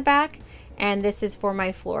plugged in the back, and this is for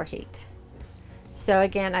my floor heat. So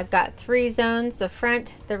again, I've got 3 zones, the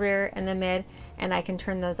front, the rear, and the mid, and I can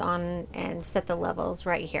turn those on and set the levels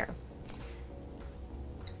right here.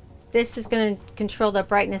 This is going to control the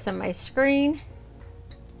brightness of my screen.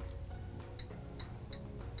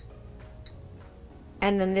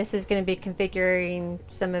 And then this is going to be configuring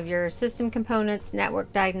some of your system components,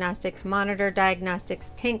 network diagnostics, monitor diagnostics,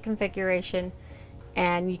 tank configuration,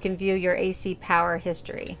 and you can view your AC power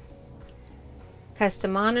history.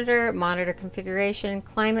 Custom monitor, monitor configuration,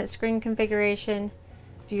 climate screen configuration,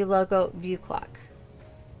 view logo, view clock.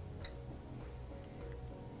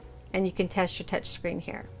 And you can test your touch screen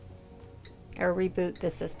here or reboot the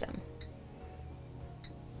system.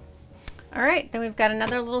 All right, then we've got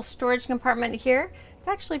another little storage compartment here. It's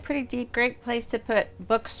actually pretty deep, great place to put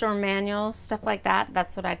books or manuals, stuff like that.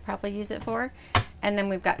 That's what I'd probably use it for. And then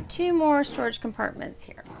we've got 2 more storage compartments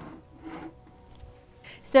here.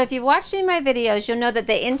 So if you've watched any of my videos, you'll know that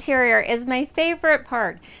the interior is my favorite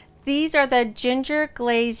part. These are the ginger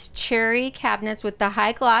glazed cherry cabinets with the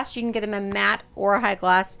high gloss. You can get them in matte or high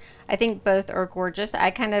gloss. I think both are gorgeous.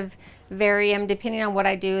 I kind of vary them depending on what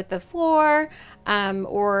I do with the floor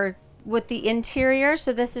or with the interior.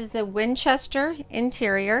 So this is the Winchester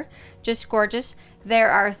interior, just gorgeous.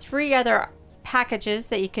 There are 3 other packages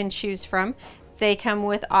that you can choose from. They come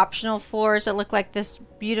with optional floors that look like this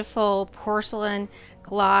beautiful porcelain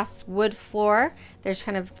gloss wood floor. There's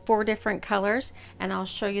kind of 4 different colors, and I'll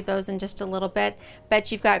show you those in just a little bit.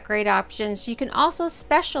 But you've got great options. You can also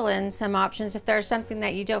special in some options if there's something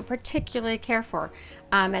that you don't particularly care for.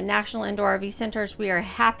 At National Indoor RV Centers, we are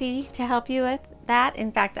happy to help you with that.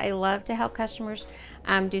 In fact, I love to help customers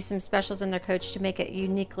do some specials in their coach to make it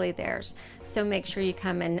uniquely theirs. So make sure you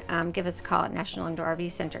come and give us a call at National Indoor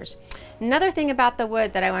RV Centers. Another thing about the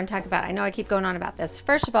wood that I want to talk about, I know I keep going on about this.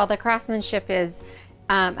 First of all, the craftsmanship is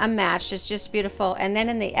unmatched. It's just beautiful. And then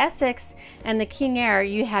in the Essex and the King Air,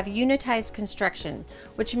 you have unitized construction,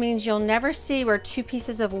 which means you'll never see where 2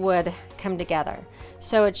 pieces of wood come together.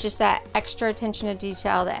 So it's just that extra attention to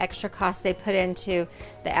detail, the extra cost they put into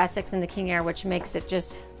the Essex and the King Air, which makes it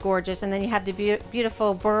just gorgeous. And then you have the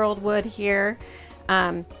beautiful burled wood here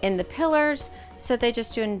in the pillars. So they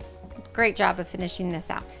just do a great job of finishing this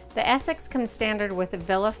out. The Essex comes standard with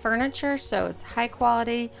villa furniture, so it's high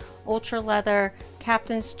quality, ultra leather,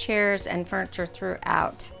 captain's chairs, and furniture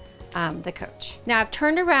throughout the coach. Now I've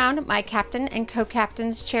turned around my captain and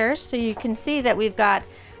co-captain's chairs, so you can see that we've got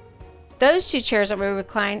those 2 chairs that we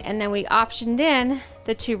recline, and then we optioned in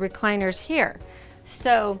the 2 recliners here.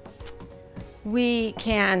 So we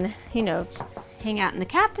can, you know, hang out in the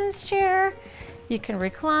captain's chair. You can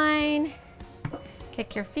recline,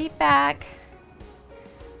 kick your feet back.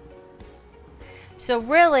 So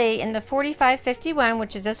really in the 4551,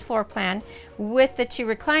 which is this floor plan, with the 2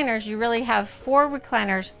 recliners, you really have 4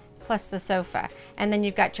 recliners plus the sofa. And then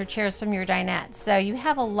you've got your chairs from your dinette. So you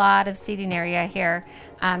have a lot of seating area here.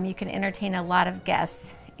 You can entertain a lot of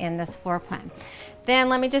guests in this floor plan. Then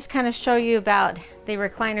let me just kind of show you about the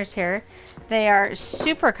recliners here. They are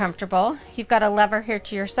super comfortable. You've got a lever here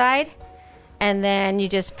to your side, and then you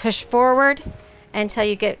just push forward until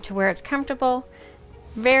you get to where it's comfortable.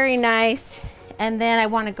 Very nice. And then I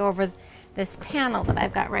want to go over this panel that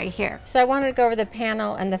I've got right here. So I wanted to go over the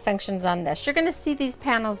panel and the functions on this. You're gonna see these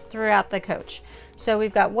panels throughout the coach. So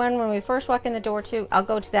we've got one when we first walk in the door too. I'll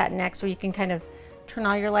go to that next, where you can kind of turn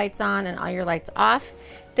all your lights on and all your lights off.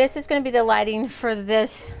 This is gonna be the lighting for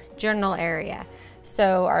this journal area.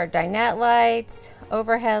 So our dinette lights,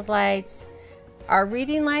 overhead lights, our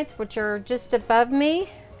reading lights, which are just above me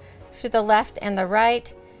to the left and the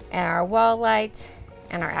right, and our wall lights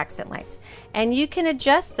and our accent lights. And you can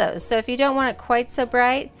adjust those. So if you don't want it quite so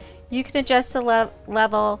bright, you can adjust the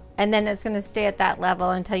level, and then it's gonna stay at that level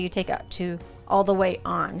until you take it to all the way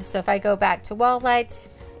on. So if I go back to wall lights,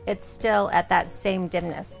 it's still at that same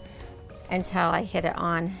dimness until I hit it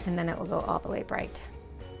on, and then it will go all the way bright.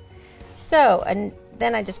 So, and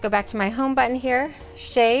then I just go back to my home button here,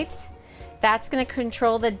 shades. That's gonna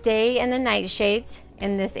control the day and the night shades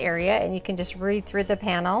in this area, and you can just read through the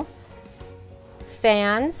panel.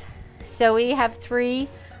 Fans, so we have 3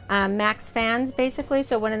 max fans basically,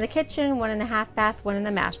 so one in the kitchen, one in the half bath, one in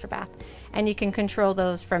the master bath, and you can control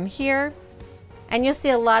those from here. And you'll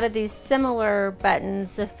see a lot of these similar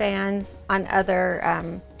buttons, the fans, on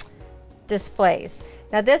other displays.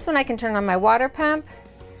 Now this one I can turn on my water pump,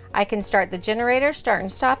 I can start the generator, start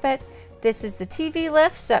and stop it. This is the TV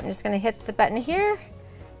lift, so I'm just gonna hit the button here,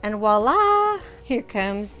 and voila, here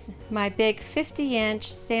comes my big 50-inch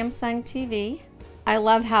Samsung TV. I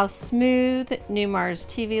love how smooth Newmar's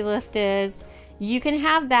TV lift is. You can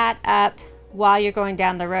have that up while you're going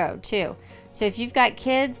down the road too. So if you've got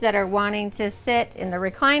kids that are wanting to sit in the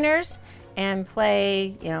recliners and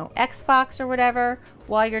play, you know, Xbox or whatever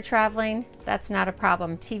while you're traveling, that's not a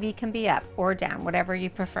problem. TV can be up or down, whatever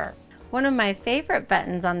you prefer. One of my favorite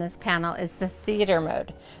buttons on this panel is the theater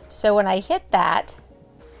mode. So when I hit that,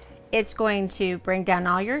 it's going to bring down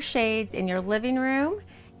all your shades in your living room,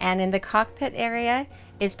 and in the cockpit area,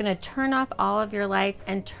 it's gonna turn off all of your lights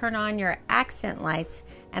and turn on your accent lights,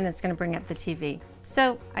 and it's gonna bring up the TV.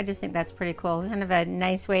 So I just think that's pretty cool. Kind of a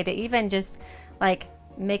nice way to even just like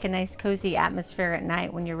make a nice cozy atmosphere at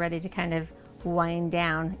night when you're ready to kind of wind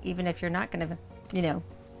down, even if you're not gonna, you know,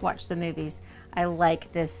 watch the movies. I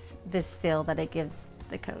like this feel that it gives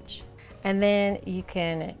the coach. And then you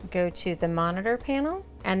can go to the monitor panel,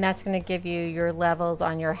 and that's going to give you your levels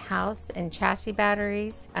on your house and chassis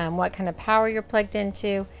batteries, what kind of power you're plugged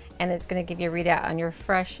into, and it's going to give you a readout on your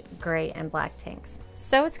fresh gray and black tanks.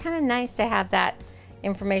 So it's kind of nice to have that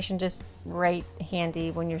information just right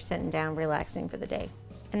handy when you're sitting down relaxing for the day.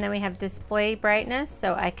 And then we have display brightness,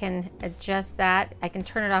 so I can adjust that. I can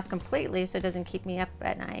turn it off completely so it doesn't keep me up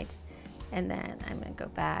at night. And then I'm going to go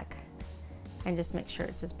back and just make sure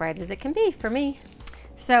it's as bright as it can be for me.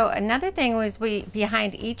 So another thing was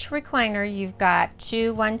behind each recliner, you've got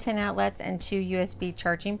 2 110 outlets and 2 USB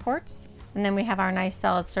charging ports. And then we have our nice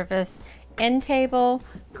solid surface end table,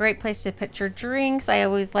 great place to put your drinks. I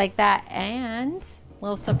always like that. And a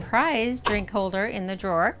little surprise drink holder in the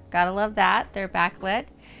drawer. Gotta love that. They're backlit.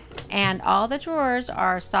 And all the drawers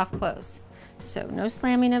are soft close. So no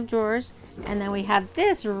slamming of drawers. And then we have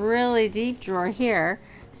this really deep drawer here.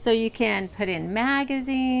 So you can put in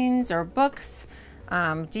magazines or books,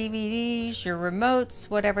 DVDs, your remotes,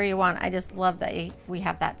 whatever you want. I just love that we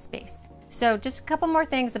have that space. So just a couple more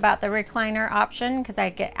things about the recliner option, because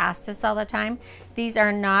I get asked this all the time. These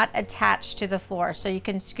are not attached to the floor, so you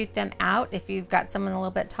can scoot them out if you've got someone a little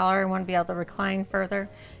bit taller and want to be able to recline further.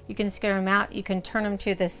 You can scoot them out. You can turn them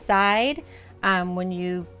to the side. When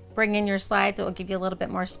you bring in your slides, it will give you a little bit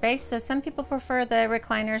more space. So some people prefer the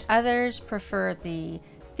recliners, others prefer the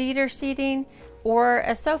theater seating or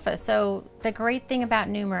a sofa. So the great thing about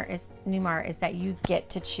Newmar is that you get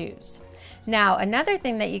to choose. Now, another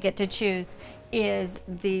thing that you get to choose is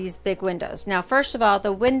these big windows. Now, first of all,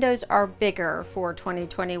 the windows are bigger for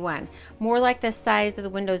 2021, more like the size of the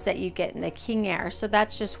windows that you get in the King Air. So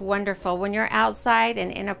that's just wonderful when you're outside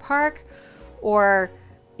and in a park, or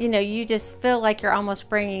you know, you just feel like you're almost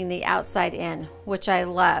bringing the outside in, which I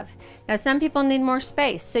love. Now, some people need more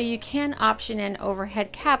space, so you can option in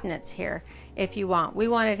overhead cabinets here if you want. We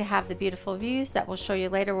wanted to have the beautiful views that we'll show you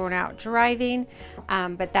later when we're out driving,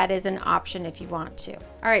 but that is an option if you want to. All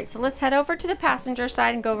right, so let's head over to the passenger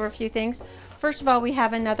side and go over a few things. First of all, we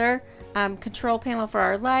have another control panel for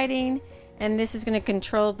our lighting, and this is going to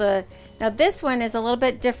control the, now this one is a little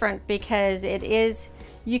bit different because it is,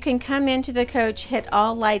 you can come into the coach, hit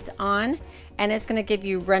all lights on, and it's going to give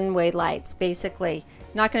you runway lights, basically.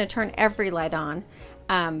 Not going to turn every light on,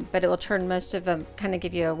 but it will turn most of them, kind of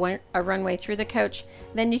give you a runway through the coach.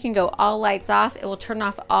 Then you can go all lights off. It will turn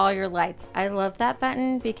off all your lights. I love that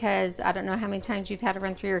button because I don't know how many times you've had to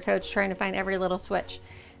run through your coach trying to find every little switch.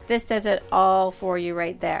 This does it all for you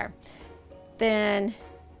right there. Then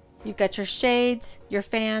You've got your shades, your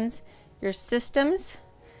fans, your systems.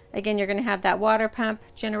 Again, you're going to have that water pump,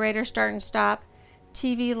 generator start and stop,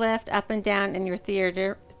 TV lift up and down in your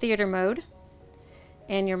theater mode,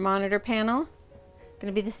 and your monitor panel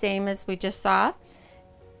going to be the same as we just saw,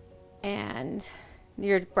 and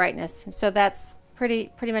your brightness. So that's pretty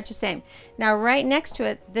much the same. Now right next to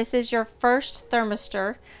it, this is your first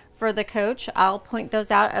thermistor for the coach. I'll point those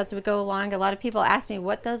out as we go along. A lot of people ask me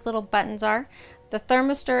what those little buttons are. The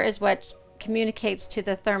thermistor is what communicates to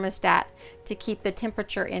the thermostat to keep the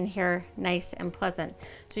temperature in here nice and pleasant.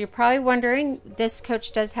 So you're probably wondering, this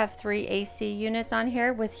coach does have 3 AC units on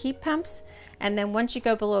here with heat pumps, and then once you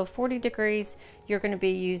go below 40 degrees, you're going to be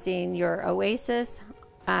using your Oasis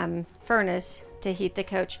furnace to heat the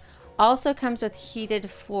coach. Also comes with heated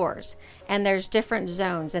floors, and there's different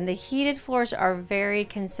zones, and the heated floors are very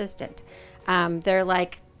consistent. They're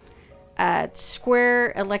like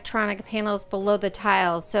square electronic panels below the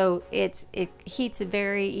tile, so it heats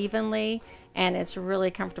very evenly, and it's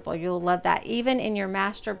really comfortable. You'll love that. Even in your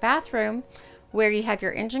master bathroom where you have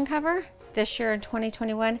your engine cover, this year in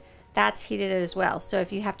 2021, that's heated as well. So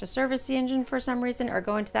if you have to service the engine for some reason or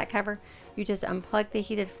go into that cover, you just unplug the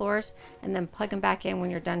heated floors and then plug them back in when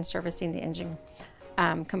you're done servicing the engine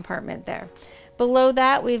compartment there. Below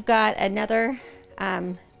that, we've got another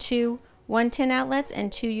 2 110 outlets and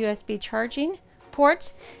 2 USB charging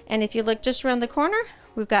ports. And if you look just around the corner,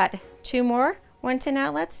 we've got 2 more 110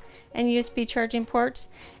 outlets and USB charging ports.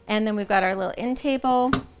 And then we've got our little end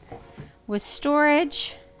table with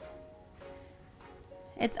storage.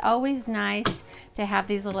 It's always nice to have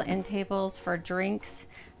these little end tables for drinks.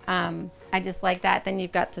 I just like that. Then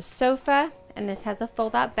you've got the sofa, and this has a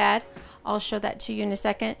fold-out bed. I'll show that to you in a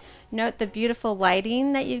second. Note the beautiful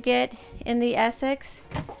lighting that you get in the Essex,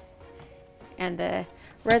 and the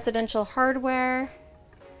residential hardware.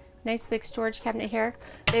 Nice big storage cabinet here.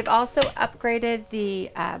 They've also upgraded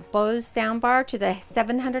the Bose soundbar to the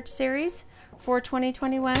 700 series for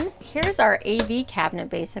 2021. Here's our AV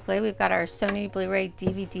cabinet. Basically, we've got our Sony Blu-ray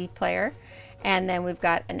DVD player, and then we've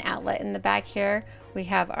got an outlet in the back here. We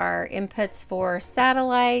have our inputs for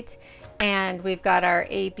satellite, and we've got our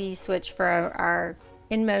AB switch for our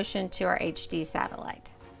InMotion to our HD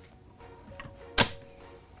satellite.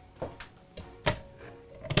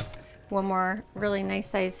 One more really nice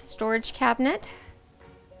size storage cabinet.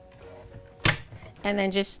 And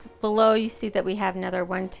then just below, you see that we have another 2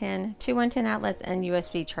 110 outlets and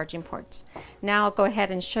USB charging ports. Now I'll go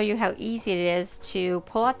ahead and show you how easy it is to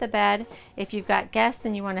pull out the bed. If you've got guests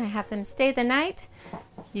and you want to have them stay the night,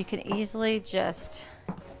 you can easily just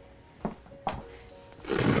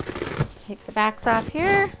take the backs off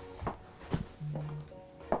here.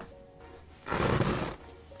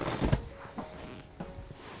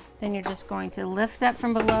 Then you're just going to lift up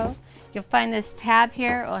from below. You'll find this tab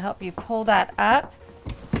here. It will help you pull that up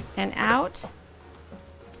and out.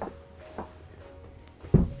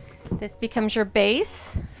 This becomes your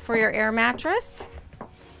base for your air mattress.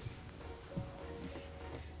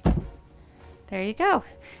 There you go.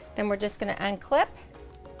 Then we're just going to unclip.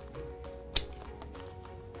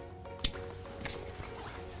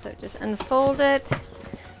 So just unfold it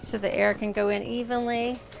so the air can go in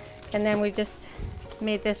evenly. And then we've just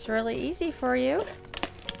made this really easy for you.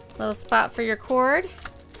 Little spot for your cord.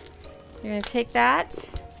 You're going to take that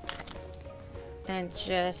and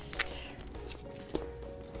just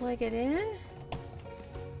plug it in.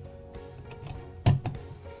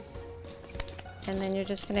 And then you're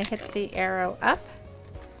just going to hit the arrow up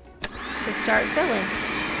to start filling.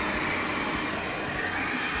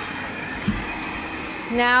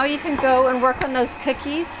 Now you can go and work on those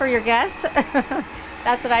cookies for your guests.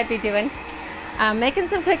 That's what I'd be doing. Making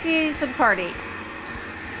some cookies for the party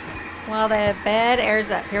while the bed airs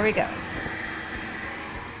up. Here we go.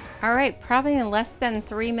 All right, probably in less than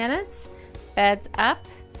 3 minutes, bed's up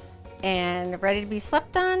and ready to be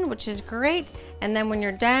slept on, which is great. And then when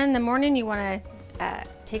you're done in the morning, you want to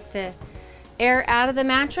take the air out of the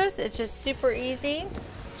mattress. It's just super easy.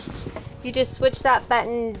 You just switch that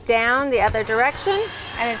button down the other direction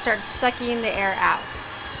and it starts sucking the air out.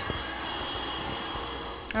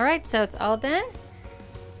 All right, so it's all done.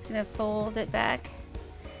 Just gonna fold it back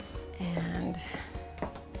and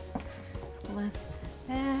lift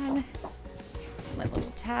that. My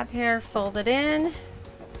little tab here, fold it in.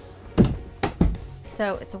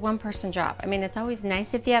 So it's a one-person job. I mean, it's always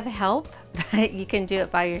nice if you have help, but you can do it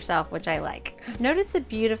by yourself, which I like. Notice the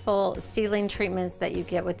beautiful ceiling treatments that you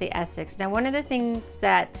get with the Essex. Now, one of the things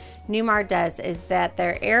that Newmar does is that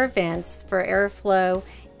their air vents for airflow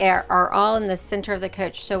are all in the center of the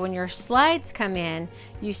coach. So when your slides come in,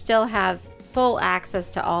 you still have full access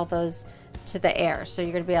to all those to the air. So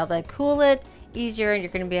you're gonna be able to cool it easier, and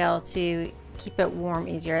you're gonna be able to keep it warm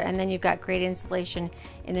easier. And then you've got great insulation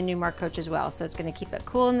in the Newmar coach as well. So it's gonna keep it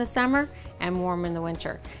cool in the summer and warm in the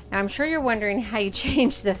winter. Now I'm sure you're wondering how you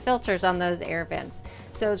change the filters on those air vents.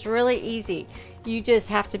 So it's really easy. You just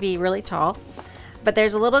have to be really tall, but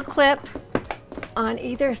there's a little clip on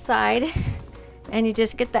either side, and you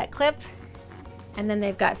just get that clip, and then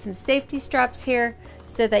they've got some safety straps here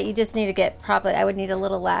so that you just need to get, probably I would need a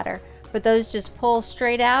little ladder, but those just pull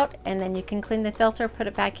straight out, and then you can clean the filter, put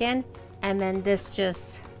it back in, and then this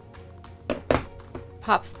just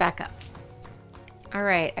pops back up. All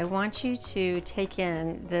right, I want you to take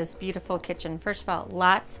in this beautiful kitchen. First of all,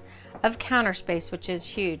 lots of counter space, which is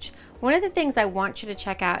huge. One of the things I want you to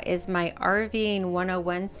check out is my RVing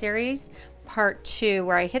 101 series, part 2,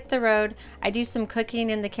 where I hit the road. I do some cooking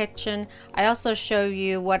in the kitchen. I also show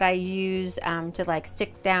you what I use to like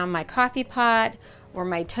stick down my coffee pot or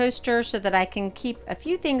my toaster, so that I can keep a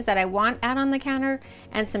few things that I want out on the counter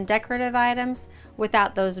and some decorative items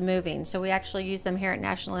without those moving. So we actually use them here at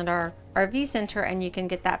National Indoor RV Center, and you can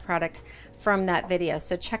get that product from that video.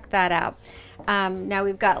 So check that out. Now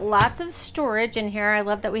we've got lots of storage in here. I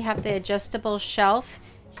love that we have the adjustable shelf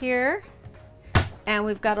here. And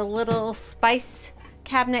we've got a little spice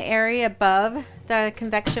cabinet area above the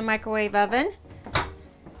convection microwave oven.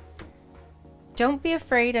 Don't be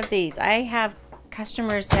afraid of these. I have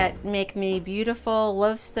customers that make me beautiful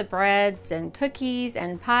loaves of breads and cookies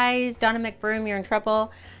and pies. Donna McBroom, you're in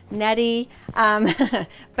trouble. Nettie.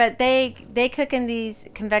 But they cook in these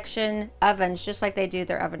convection ovens just like they do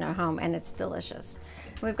their oven at home, and it's delicious.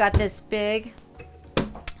 We've got this big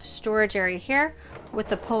storage area here with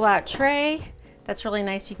the pull-out tray. That's really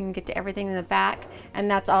nice. You can get to everything in the back,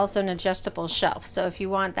 and that's also an adjustable shelf. So if you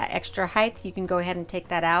want that extra height, you can go ahead and take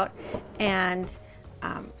that out and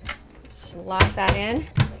just lock that in.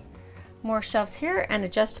 More shelves here, and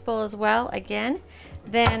adjustable as well again.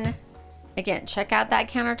 Then again, check out that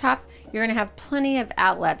countertop. You're gonna have plenty of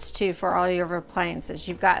outlets too for all your appliances.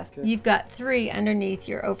 You've got 3 underneath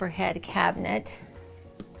your overhead cabinet,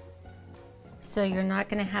 so you're not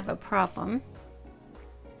gonna have a problem.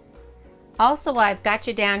 Also, while I've got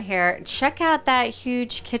you down here, check out that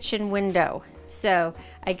huge kitchen window. So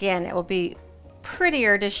again, it will be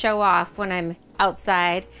prettier to show off when I'm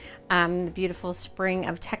outside, the beautiful spring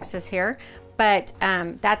of Texas here, but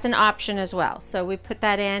that's an option as well. So we put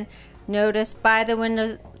that in. Notice by the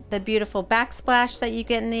window the beautiful backsplash that you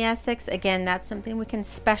get in the Essex. Again, that's something we can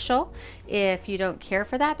special. If you don't care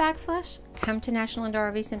for that backsplash, come to National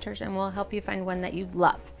Indoor RV Centers and we'll help you find one that you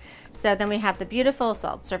love. So then we have the beautiful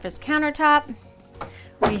salt surface countertop.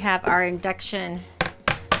 We have our induction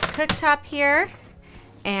cooktop here,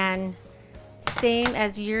 and same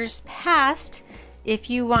as years past, if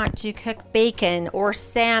you want to cook bacon or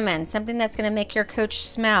salmon, something that's going to make your coach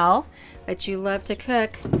smell, but you love to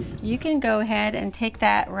cook, you can go ahead and take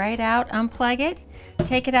that right out, unplug it,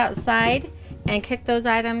 take it outside, and cook those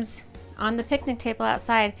items on the picnic table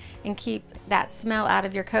outside and keep that smell out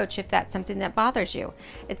of your coach if that's something that bothers you.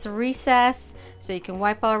 It's a recess, so you can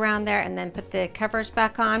wipe all around there and then put the covers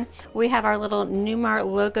back on. We have our little Newmar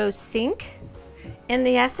logo sink in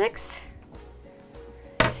the Essex.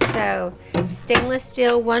 So stainless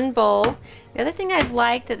steel, 1 bowl. The other thing I've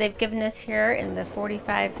liked that they've given us here in the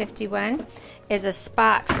 4551 is a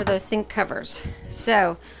spot for those sink covers.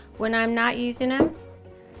 So when I'm not using them,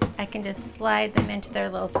 I can just slide them into their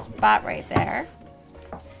little spot right there.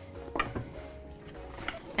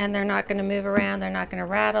 And they're not going to move around, they're not going to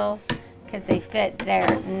rattle, because they fit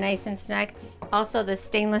there nice and snug. Also the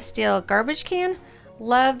stainless steel garbage can.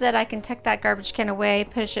 Love that I can tuck that garbage can away,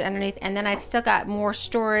 push it underneath, and then I've still got more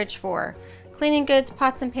storage for cleaning goods,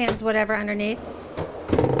 pots and pans, whatever underneath.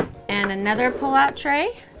 And another pull-out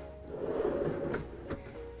tray.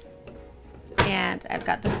 And I've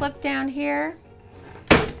got the flip down here.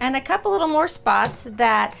 And a couple little more spots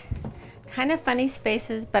that kind of funny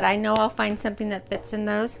spaces, but I know I'll find something that fits in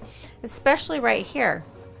those, especially right here.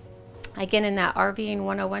 Again, in that RVing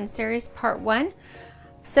 101 series, part 1.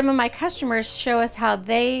 Some of my customers show us how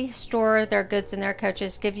they store their goods in their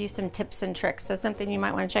coaches, give you some tips and tricks. So something you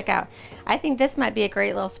might want to check out. I think this might be a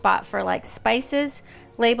great little spot for like spices.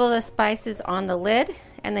 Label the spices on the lid,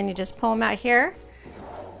 and then you just pull them out here.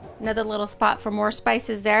 Another little spot for more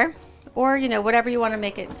spices there. Or, you know, whatever you want to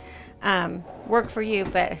make it work for you,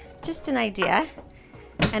 but just an idea.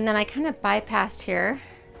 And then I kind of bypassed here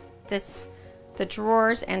the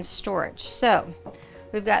drawers and storage. So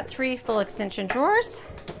we've got 3 full extension drawers,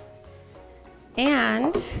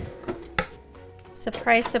 and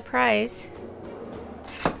surprise, surprise,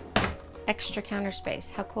 extra counter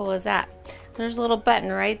space. How cool is that? there's a little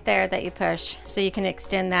button right there that you push so you can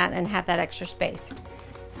extend that and have that extra space.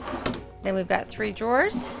 Then we've got 3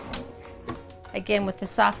 drawers, again with the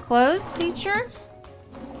soft close feature.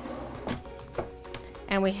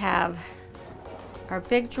 And we have our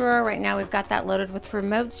big drawer. Right now we've got that loaded with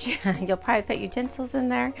remotes. You'll probably put utensils in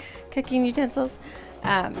there, cooking utensils.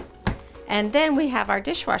 And then we have our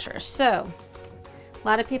dishwasher. So a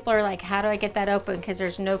lot of people are like, how do I get that open? Because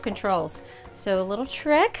there's no controls. So a little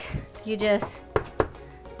trick, you just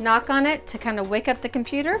knock on it to kind of wake up the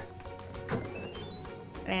computer.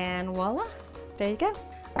 And voila, there you go.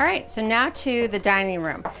 All right, so now to the dining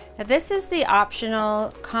room. Now this is the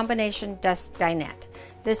optional combination desk dinette.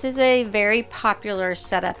 This is a very popular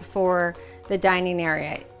setup for the dining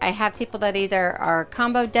area. I have people that either are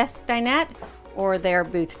combo desk dinette or they're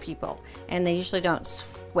booth people, and they usually don't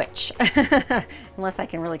switch unless I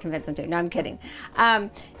can really convince them to. No, I'm kidding.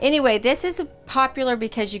 Anyway, this is popular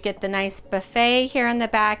because you get the nice buffet here in the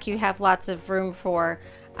back. You have lots of room for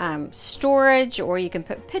storage, or you can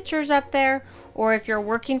put pictures up there, or if you're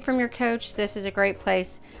working from your coach, this is a great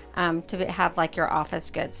place to have like your office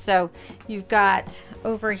goods. So you've got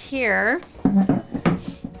over here,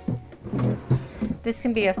 this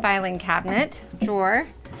can be a filing cabinet drawer,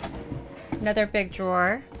 another big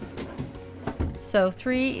drawer. So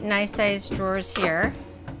 3 nice sized drawers here.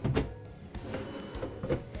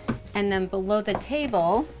 And then below the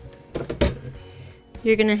table,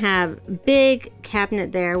 you're gonna have big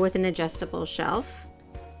cabinet there with an adjustable shelf.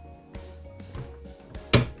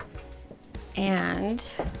 And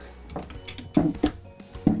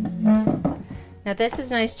now this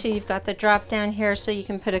is nice too. You've got the drop down here so you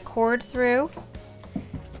can put a cord through.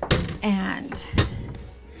 And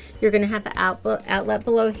you're gonna have an outlet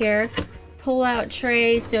below here. Pull out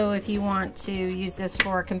tray, so if you want to use this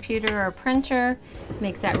for a computer or a printer,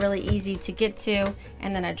 makes that really easy to get to,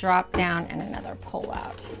 and then a drop down and another pull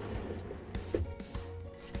out.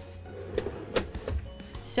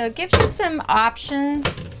 So it gives you some options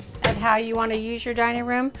of how you want to use your dining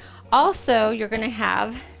room. Also, you're going to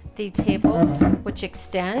have the table which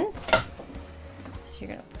extends. So you're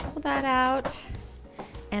going to pull that out.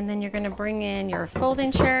 And then you're going to bring in your folding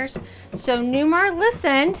chairs. So Newmar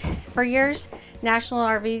listened for years. National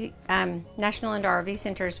Indoor RV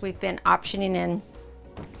Centers, we've been optioning in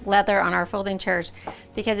leather on our folding chairs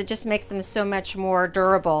because it just makes them so much more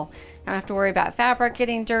durable. You don't have to worry about fabric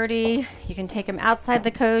getting dirty. You can take them outside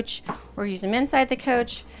the coach or use them inside the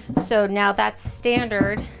coach. So now that's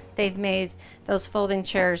standard. They've made those folding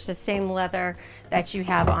chairs the same leather that you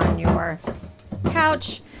have on your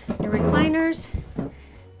couch, your recliners.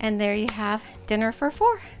 And there you have dinner for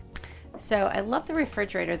 4. So I love the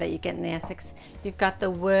refrigerator that you get in the Essex. You've got the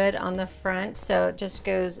wood on the front, so it just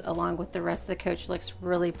goes along with the rest of the coach. Looks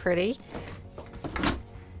really pretty.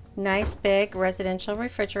 Nice big residential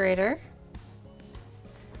refrigerator.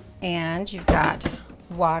 And you've got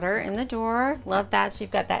water in the door. Love that. So you've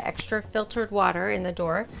got that extra filtered water in the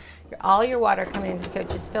door. All your water coming into the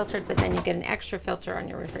coach is filtered, but then you get an extra filter on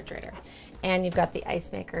your refrigerator. And you've got the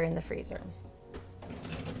ice maker in the freezer.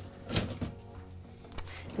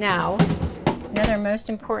 Now, another most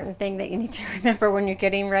important thing that you need to remember when you're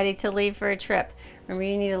getting ready to leave for a trip. Remember,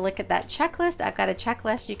 you need to look at that checklist. I've got a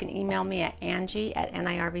checklist. You can email me at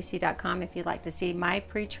Angie@NIRVC.com if you'd like to see my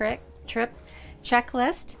pre-trip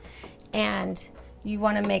checklist. And you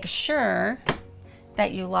want to make sure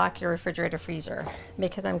that you lock your refrigerator freezer,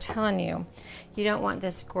 because I'm telling you, you don't want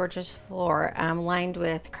this gorgeous floor lined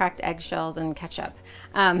with cracked eggshells and ketchup.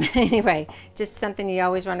 Anyway, just something you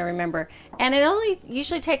always want to remember. And it only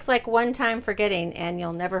usually takes like one time forgetting, and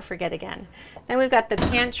you'll never forget again. Then we've got the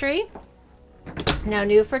pantry. Now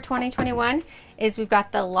new for 2021 is we've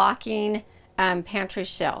got the locking pantry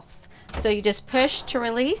shelves. So you just push to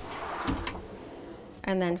release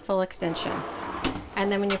and then full extension. And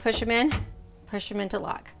then when you push them into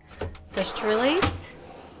lock. Push to release,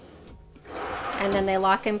 and then they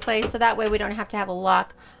lock in place, so that way we don't have to have a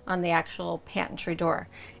lock on the actual pantry door.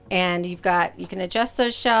 And you can adjust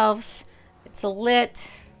those shelves. It's a lit,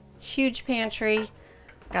 huge pantry.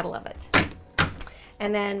 Gotta love it.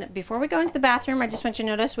 And then before we go into the bathroom, I just want you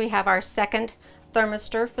to notice we have our second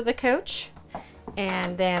thermistor for the coach.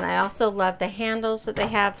 And then I also love the handles that they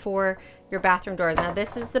have for your bathroom door. Now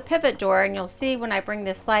this is the pivot door, and you'll see when I bring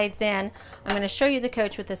the slides in, I'm going to show you the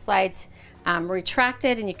coach with the slides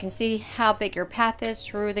retracted, and you can see how big your path is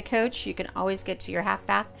through the coach. You can always get to your half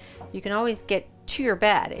bath. You can always get to your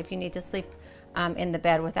bed if you need to sleep in the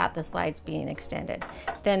bed without the slides being extended.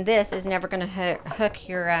 Then this is never going to hook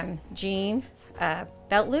your jean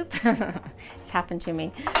belt loop. It's happened to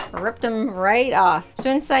me. Ripped them right off. So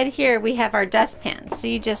inside here we have our dustpan. So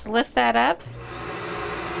you just lift that up,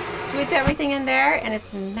 sweep everything in there, and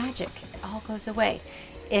it's magic. It all goes away.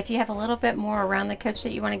 If you have a little bit more around the coach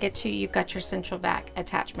that you want to get to, you've got your central vac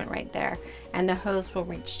attachment right there, and the hose will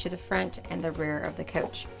reach to the front and the rear of the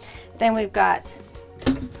coach. Then we've got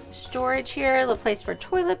storage here, the place for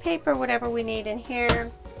toilet paper, whatever we need in here.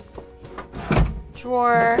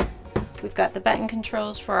 Drawer. We've got the button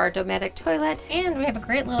controls for our Dometic toilet, and we have a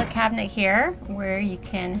great little cabinet here where you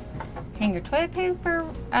can hang your toilet paper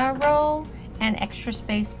roll, and extra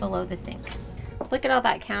space below the sink. Look at all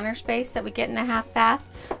that counter space that we get in the half bath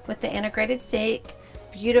with the integrated sink,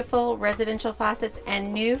 beautiful residential faucets,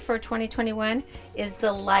 and new for 2021 is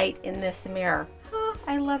the light in this mirror. Oh,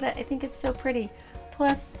 I love it. I think it's so pretty.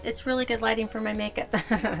 Plus, it's really good lighting for my makeup.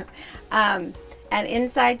 And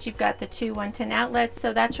inside you've got the two 110 outlets,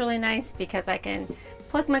 so that's really nice because I can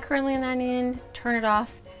plug my curling iron in, turn it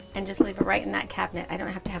off, and just leave it right in that cabinet. I don't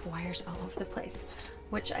have to have wires all over the place,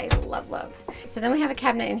 which I love. So then we have a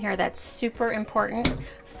cabinet in here that's super important.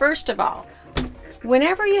 First of all,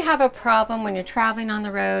 whenever you have a problem when you're traveling on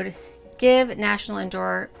the road, give National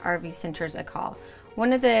Indoor RV Centers a call.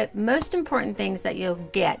 One of the most important things that you'll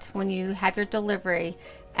get when you have your delivery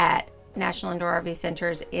at National Indoor RV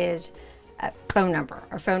Centers is a phone number,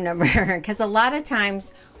 because a lot of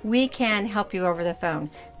times we can help you over the phone.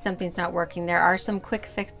 Something's not working. There are some quick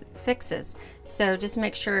fixes. So just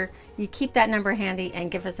make sure you keep that number handy and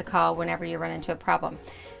give us a call whenever you run into a problem.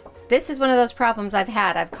 This is one of those problems I've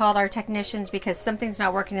had. I've called our technicians because something's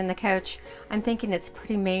not working in the coach. I'm thinking it's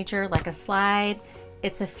pretty major, like a slide,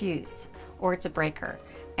 it's a fuse, or it's a breaker.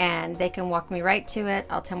 And they can walk me right to it.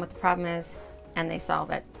 I'll tell them what the problem is, and they solve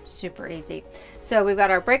it. Super easy. So we've got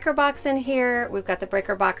our breaker box in here. We've got the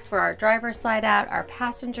breaker box for our driver slide out, our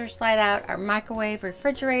passenger slide out, our microwave,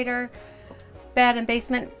 refrigerator, bed, and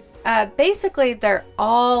basement. Basically, they're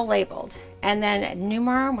all labeled. And then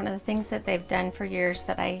Newmar, one of the things that they've done for years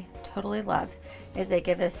that I totally love is they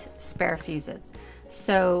give us spare fuses.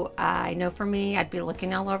 So I know for me, I'd be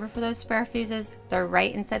looking all over for those spare fuses. They're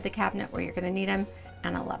right inside the cabinet where you're going to need them,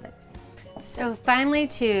 and I love it. So finally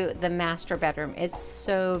to the master bedroom. It's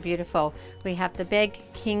so beautiful. We have the big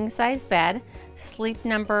king size bed, Sleep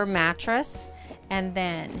Number mattress, and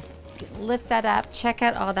then lift that up, check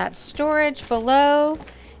out all that storage below.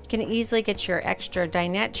 You can easily get your extra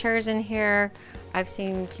dinette chairs in here. I've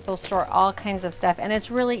seen people store all kinds of stuff, and it's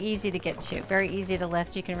really easy to get to, very easy to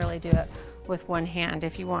lift. You can really do it with one hand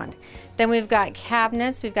if you want. Then we've got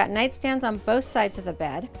cabinets. We've got nightstands on both sides of the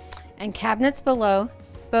bed and cabinets below.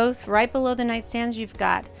 Both right below the nightstands, you've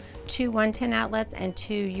got two 110 outlets and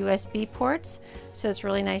two USB ports. So it's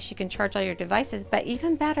really nice. You can charge all your devices, but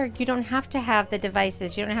even better, you don't have to have the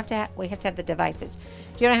devices. You don't have to have, well, you have to have the devices.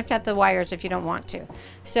 You don't have to have the wires if you don't want to.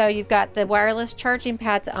 So you've got the wireless charging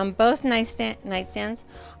pads on both nightstands.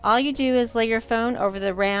 All you do is lay your phone over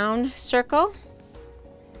the round circle,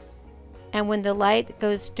 and when the light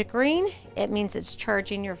goes to green, it means it's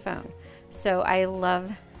charging your phone. So I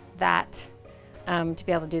love that. To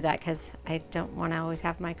be able to do that because I don't want to always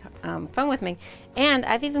have my phone with me. And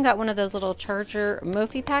I've even got one of those little charger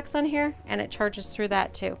Mophie packs on here, and it charges through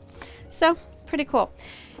that too. So pretty cool.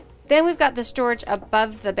 Then we've got the storage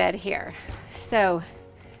above the bed here. So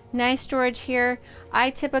nice storage here. I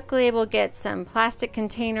typically will get some plastic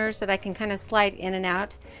containers that I can kind of slide in and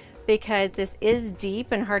out because this is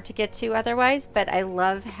deep and hard to get to otherwise, but I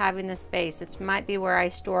love having the space. It might be where I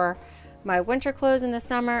store my winter clothes in the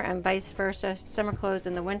summer and vice versa, summer clothes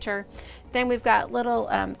in the winter. Then we've got little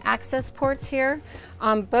access ports here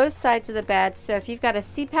on both sides of the bed. So if you've got a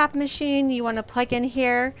CPAP machine you want to plug in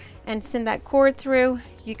here and send that cord through,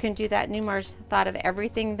 you can do that. Newmar's thought of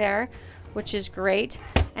everything there, which is great.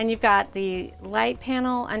 And you've got the light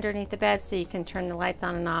panel underneath the bed so you can turn the lights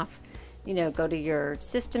on and off, you know, go to your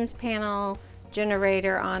systems panel,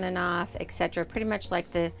 generator on and off, etc. Pretty much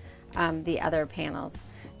like the other panels.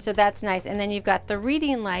 So that's nice. And then you've got the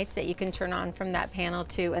reading lights that you can turn on from that panel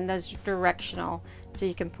too, and those are directional, so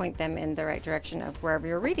you can point them in the right direction of wherever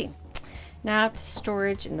you're reading. Now to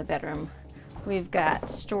storage in the bedroom. We've got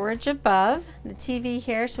storage above the TV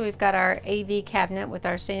here, so we've got our AV cabinet with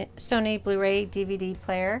our Sony Blu-ray DVD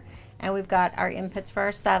player, and we've got our inputs for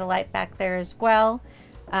our satellite back there as well.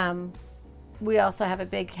 We also have a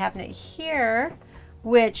big cabinet here,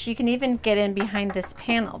 which you can even get in behind this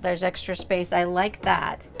panel. There's extra space. I like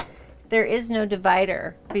that. there is no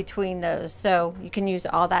divider between those, so you can use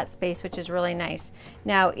all that space, which is really nice.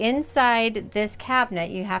 Now inside this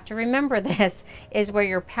cabinet, you have to remember this, is where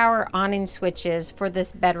your power awning switch is for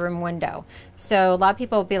this bedroom window. So a lot of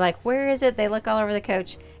people will be like, where is it? They look all over the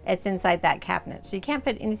coach. It's inside that cabinet. So you can't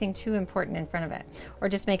put anything too important in front of it, or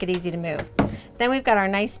just make it easy to move. Then we've got our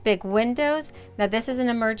nice big windows. Now this is an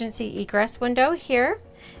emergency egress window here.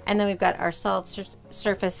 And then we've got our solid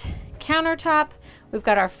surface countertop. We've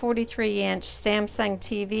got our 43-inch Samsung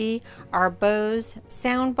TV, our Bose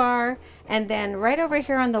sound bar, and then right over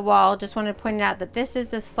here on the wall, just wanted to point out that this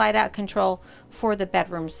is the slide out control for the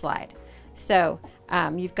bedroom slide. So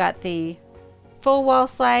you've got the full wall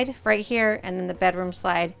slide right here, and then the bedroom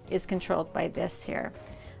slide is controlled by this here.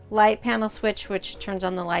 Light panel switch, which turns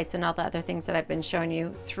on the lights and all the other things that I've been showing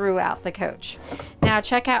you throughout the coach. Now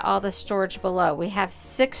check out all the storage below. We have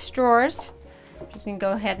 6 drawers. Just gonna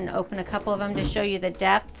go ahead and open a couple of them to show you the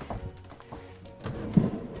depth.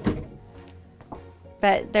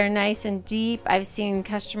 But they're nice and deep. I've seen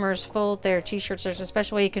customers fold their t-shirts. There's a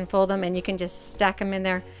special way you can fold them and you can just stack them in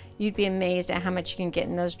there. You'd be amazed at how much you can get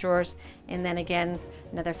in those drawers. And then again,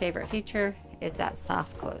 another favorite feature is that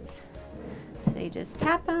soft close. So you just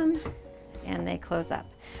tap them and they close up.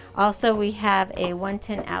 Also, we have a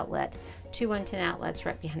 110 outlet, 2 110 outlets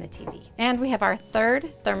right behind the TV. And we have our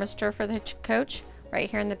 3rd thermistor for the coach right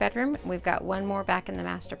here in the bedroom. We've got one more back in the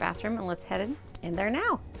master bathroom, and let's head in there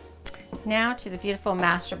now. Now to the beautiful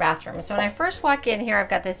master bathroom. So when I first walk in here, I've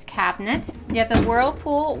got this cabinet. You have the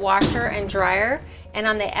Whirlpool washer and dryer, and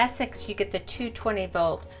on the Essex you get the 220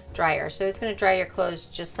 volt dryer. So it's going to dry your clothes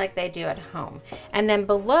just like they do at home. And then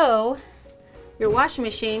below your washing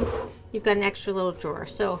machine, you've got an extra little drawer.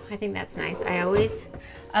 So I think that's nice. I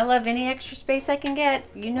love any extra space I can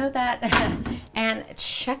get. You know that. And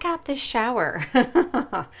check out this shower.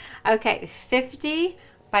 Okay, 50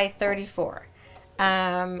 by 34.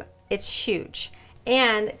 It's huge.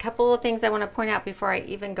 And a couple of things I want to point out before I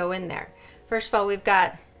even go in there. First of all, we've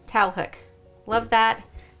got towel hook. Love that.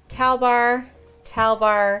 Towel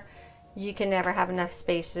bar. You can never have enough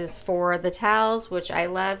spaces for the towels, which I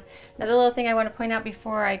love. Another little thing I want to point out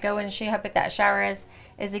before I go in and show you how big that shower is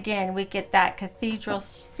again, we get that cathedral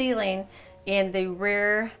ceiling in the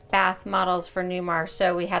rear bath models for Newmar.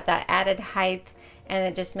 So we have that added height, and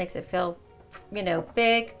it just makes it feel, you know,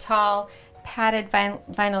 big, tall, padded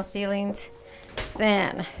vinyl ceilings.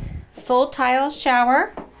 Then full tile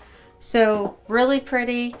shower. So really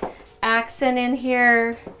pretty accent in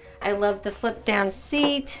here. I love the flip down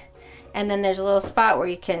seat. And then there's a little spot where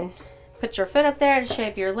you can put your foot up there to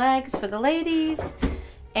shave your legs for the ladies.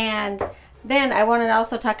 And then I want to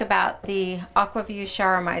also talk about the AquaView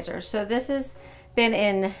shower miser. So this has been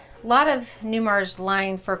in a lot of Newmar's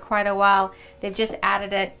line for quite a while. They've just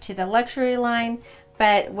added it to the luxury line.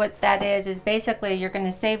 But what that is basically you're going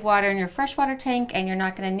to save water in your freshwater tank, and you're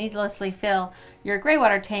not going to needlessly fill your gray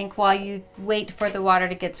water tank while you wait for the water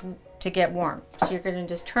to get warm. So you're going to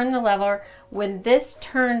just turn the lever. When this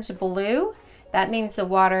turns blue, that means the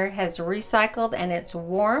water has recycled and it's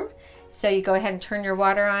warm. So you go ahead and turn your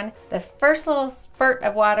water on. The first little spurt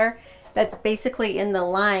of water that's basically in the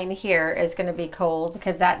line here is going to be cold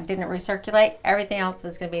because that didn't recirculate. Everything else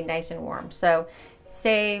is going to be nice and warm. So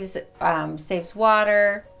saves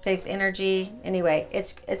water, saves energy. Anyway,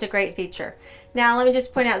 it's a great feature. Now let me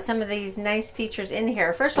just point out some of these nice features in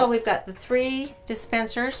here. First of all, we've got the 3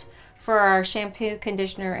 dispensers for our shampoo,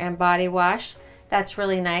 conditioner, and body wash. That's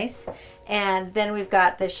really nice. And then we've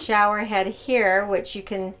got the shower head here, which you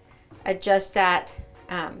can adjust that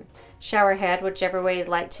shower head whichever way you'd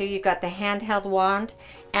like to. You've got the handheld wand,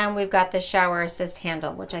 and we've got the shower assist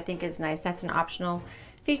handle, which I think is nice. That's an optional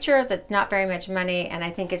feature that's not very much money, and I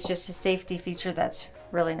think it's just a safety feature that's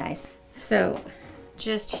really nice. So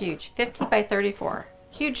just huge, 50 by 34,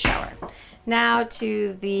 huge shower. Now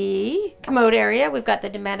to the commode area, we've got the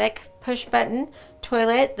Dometic push button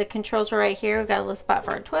toilet. The controls are right here. We've got a little spot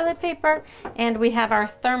for our toilet paper, and we have our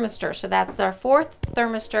thermistor. So that's our 4th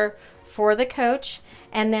thermistor for the coach.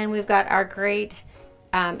 And then we've got our great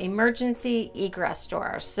emergency egress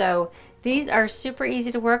door. So these are super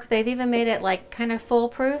easy to work. They've even made it like kind of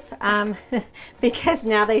foolproof because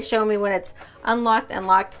now they show me when it's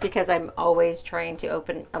unlocked, because I'm always trying to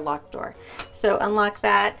open a locked door. So unlock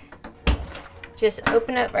that. Just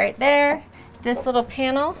open it right there. This little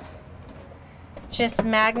panel just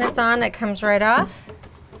magnets on. It comes right off.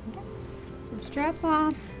 Strap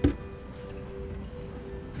off.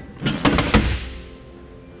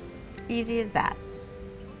 Easy as that.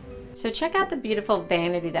 So check out the beautiful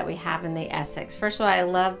vanity that we have in the Essex. First of all, I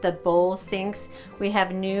love the bowl sinks. We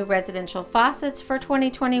have new residential faucets for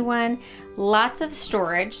 2021. Lots of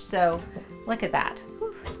storage, so look at that.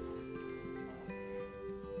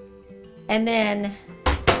 And then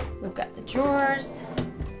we've got the drawers.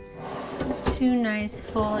 Two nice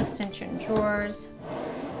full extension drawers.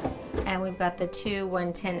 And we've got the two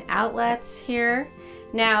 110 outlets here.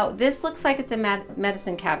 Now, this looks like it's a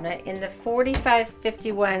medicine cabinet. In the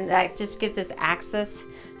 4551, that just gives us access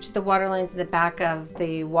to the water lines in the back of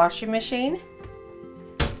the washing machine.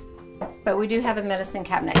 But we do have a medicine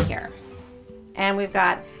cabinet here. And we've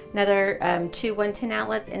got another two 110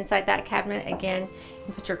 outlets inside that cabinet. Again, you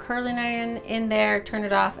can put your curling iron in there, turn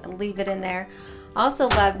it off, and leave it in there. Also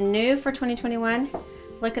love new for 2021.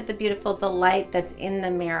 Look at the light that's in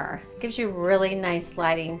the mirror. Gives you really nice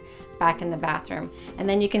lighting back in the bathroom. And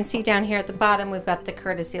then you can see down here at the bottom, we've got the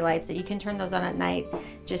courtesy lights that you can turn those on at night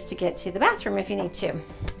just to get to the bathroom if you need to.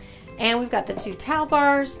 And we've got the two towel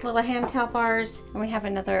bars, little hand towel bars. And we have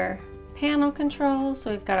another panel control.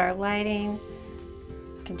 So we've got our lighting.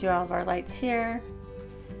 We can do all of our lights here.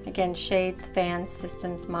 Again, shades, fans,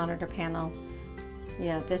 systems, monitor panel. You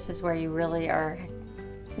know, this is where you really are.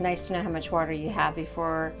 Nice to know how much water you have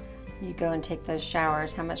before you go and take those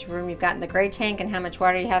showers, how much room you've got in the gray tank and how much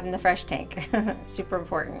water you have in the fresh tank. Super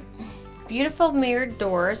important. Beautiful mirrored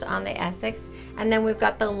doors on the Essex. And then we've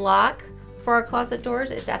got the lock for our closet doors.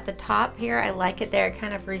 It's at the top here. I like it there. It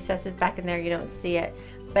kind of recesses back in there. You don't see it,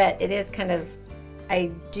 but it is kind of, I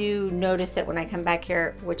do notice it when I come back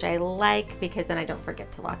here, which I like because then I don't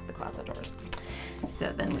forget to lock the closet doors.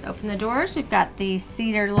 So then we open the doors. We've got the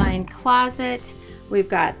cedar lined closet. We've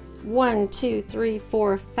got 1, 2, 3,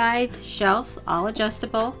 4, 5 shelves, all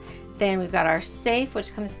adjustable. Then we've got our safe,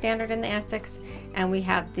 which comes standard in the Essex, and we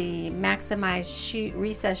have the maximized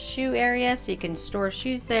recessed shoe area, so you can store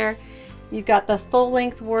shoes there. You've got the full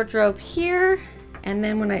length wardrobe here, and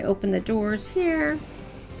then when I open the doors here,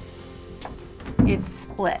 it's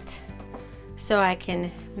split. So I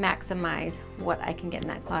can maximize what I can get in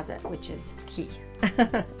that closet, which is key.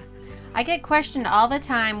 I get questioned all the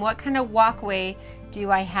time, what kind of walkway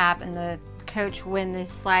do I have in the coach when the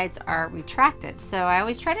slides are retracted? So I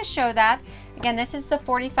always try to show that. Again, this is the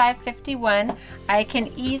 4551. I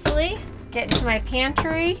can easily get into my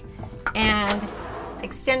pantry and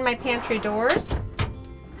extend my pantry doors.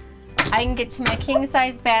 I can get to my king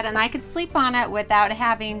size bed and I could sleep on it without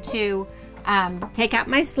having to take out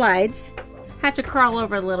my slides. Have to crawl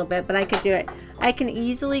over a little bit, but I could do it. I can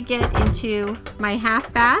easily get into my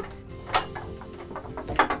half bath.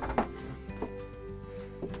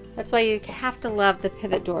 That's why you have to love the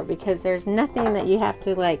pivot door, because there's nothing that you have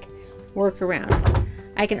to like work around.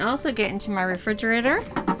 I can also get into my refrigerator.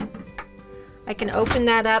 I can open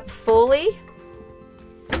that up fully.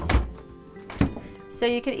 So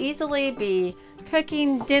you could easily be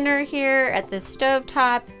cooking dinner here at the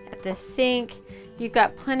stovetop, at the sink. You've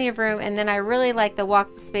got plenty of room, and then I really like the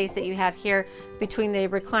walk space that you have here between the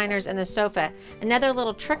recliners and the sofa. Another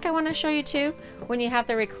little trick I want to show you too, when you have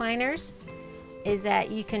the recliners, is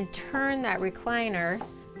that you can turn that recliner,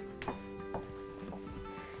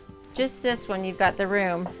 just this one, you've got the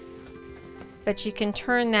room, but you can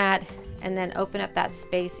turn that and then open up that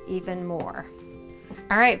space even more.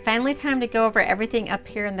 All right, finally time to go over everything up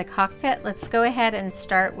here in the cockpit. Let's go ahead and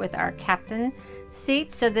start with our captain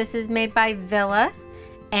seat. So this is made by Villa,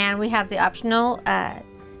 and we have the optional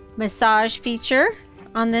massage feature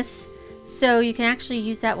on this, so you can actually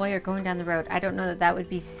use that while you're going down the road. I don't know that that would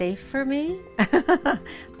be safe for me,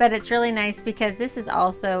 but it's really nice because this is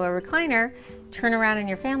also a recliner. Turn around in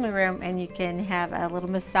your family room and you can have a little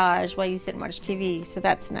massage while you sit and watch TV, so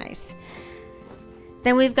that's nice.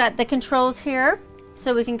 Then we've got the controls here,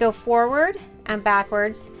 so we can go forward and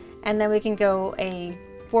backwards, and then we can go a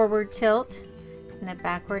forward tilt and a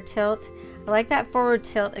backward tilt. I like that forward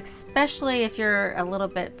tilt, especially if you're a little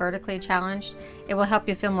bit vertically challenged. It will help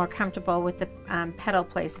you feel more comfortable with the pedal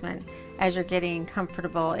placement as you're getting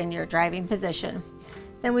comfortable in your driving position.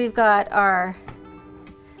 Then we've got our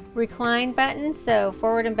recline button, so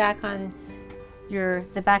forward and back on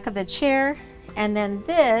the back of the chair, and then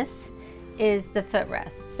this is the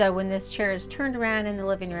footrest. So when this chair is turned around in the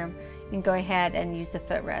living room, you can go ahead and use the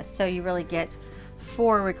footrest. So you really get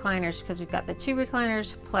 4 recliners, because we've got the 2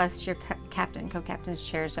 recliners plus your captain, co-captain's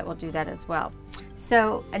chairs that will do that as well.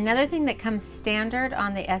 So another thing that comes standard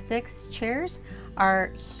on the Essex chairs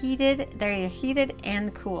are heated. They're heated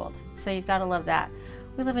and cooled, so you've got to love that.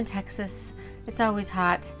 We live in Texas, it's always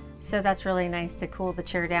hot, so that's really nice to cool the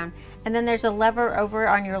chair down. And then there's a lever over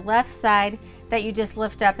on your left side that you just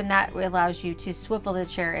lift up, and that allows you to swivel the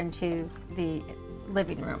chair into the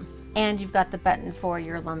living room. and you've got the button for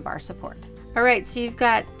your lumbar support. All right, so you've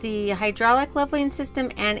got the hydraulic leveling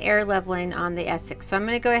system and air leveling on the Essex. So I'm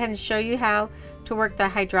going to go ahead and show you how to work the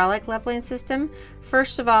hydraulic leveling system.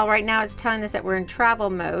 First of all, right now it's telling us that we're in travel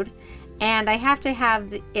mode, and I have to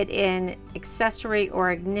have it in accessory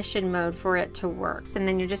or ignition mode for it to work. And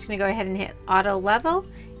then you're just going to go ahead and hit auto level.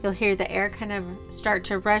 You'll hear the air kind of start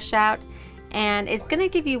to rush out, and it's going to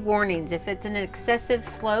give you warnings. If it's an excessive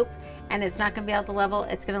slope and it's not going to be able to level,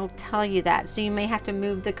 it's going to tell you that. So you may have to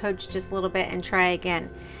move the coach just a little bit and try again.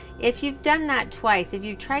 If you've done that twice, if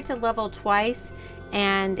you've tried to level twice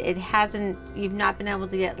and you've not been able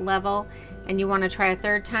to get level, and you want to try a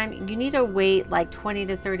third time, you need to wait like 20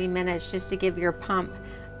 to 30 minutes just to give your pump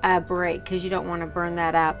a break, because you don't want to burn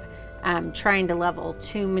that up trying to level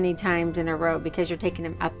too many times in a row, because you're taking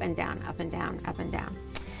them up and down, up and down, up and down.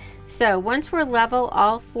 So once we're level,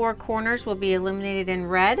 all 4 corners will be illuminated in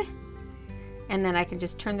red, and then I can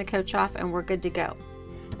just turn the coach off and we're good to go.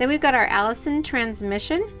 Then we've got our Allison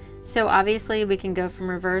transmission. So obviously we can go from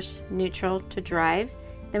reverse, neutral to drive.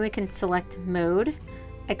 Then we can select mode,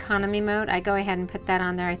 economy mode. I go ahead and put that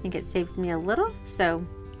on there. I think it saves me a little, so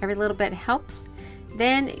every little bit helps.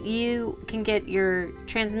 Then you can get your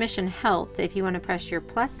transmission health if you want to press your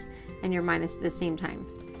plus and your minus at the same time.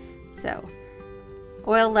 So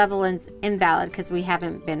oil level is invalid because I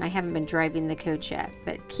haven't been driving the coach yet,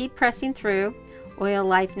 but keep pressing through. Oil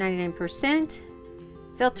life 99%,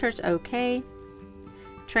 filters okay,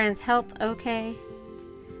 trans health okay,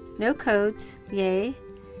 no codes, yay,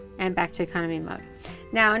 and back to economy mode.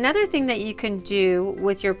 Now another thing that you can do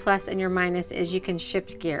with your plus and your minus is you can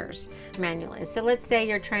shift gears manually. So let's say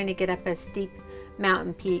you're trying to get up a steep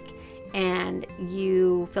mountain peak and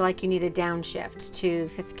you feel like you need a downshift to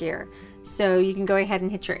 5th gear. So you can go ahead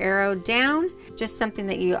and hit your arrow down, just something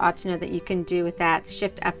that you ought to know that you can do with that,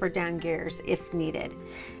 shift up or down gears if needed.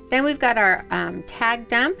 Then we've got our tag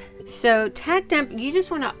dump. So tag dump, you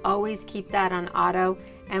just want to always keep that on auto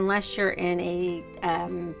unless you're in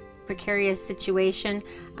a precarious situation.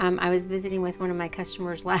 I was visiting with one of my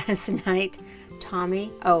customers last night,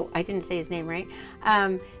 Tommy. Oh, I didn't say his name right.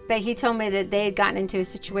 But he told me that they had gotten into a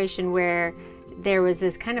situation where there was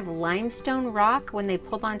this kind of limestone rock. When they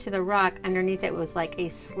pulled onto the rock, underneath it was like a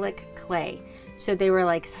slick clay. So they were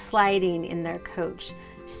like sliding in their coach.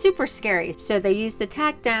 Super scary. So they used the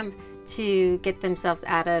tag dump to get themselves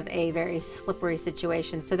out of a very slippery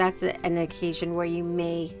situation. So that's an occasion where you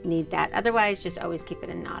may need that. Otherwise, just always keep it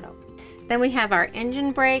in auto. Then we have our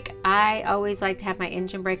engine brake. I always like to have my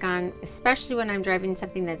engine brake on, especially when I'm driving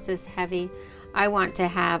something that's this heavy. I want to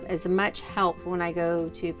have as much help when I go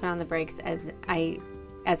to put on the brakes as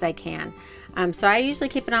I can. So I usually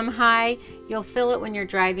keep it on high. You'll feel it when you're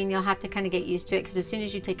driving. You'll have to kind of get used to it, because as soon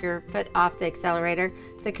as you take your foot off the accelerator,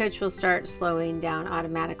 the coach will start slowing down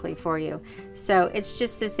automatically for you. So it's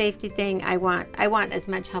just a safety thing. I want as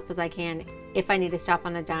much help as I can. If I need to stop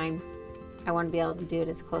on a dime, I want to be able to do it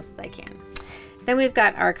as close as I can. Then we've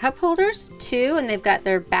got our cup holders too, and they've got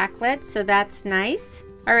their backlit, so that's nice.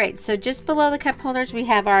 All right, so just below the cup holders we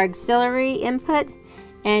have our auxiliary input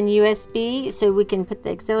and USB, so we can put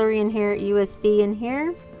the auxiliary in here, USB in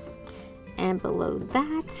here, and below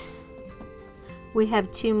that we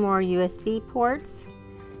have 2 more USB ports,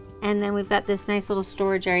 and then we've got this nice little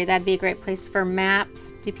storage area. That'd be a great place for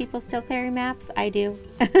maps. Do people still carry maps? I do.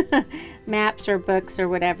 Maps or books or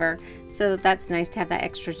whatever, so that's nice to have that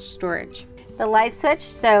extra storage. The light switch,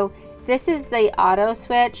 so this is the auto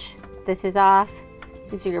switch, this is off.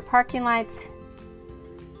 These are your parking lights.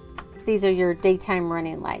 These are your daytime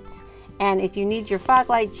running lights. And if you need your fog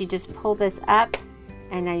lights, you just pull this up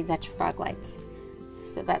and now you've got your fog lights.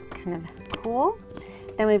 So that's kind of cool.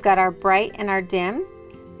 Then we've got our bright and our dim.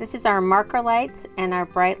 This is our marker lights and our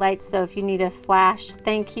bright lights. So if you need a flash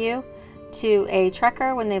thank you to a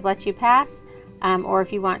trucker when they've let you pass, or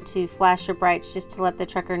if you want to flash your brights just to let the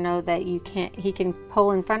trucker know that he can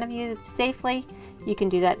pull in front of you safely, you can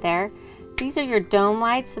do that there. These are your dome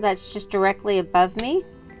lights, so that's just directly above me.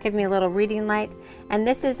 Give me a little reading light. And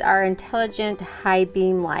this is our intelligent high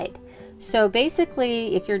beam light. So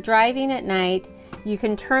basically, if you're driving at night, you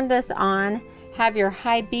can turn this on, have your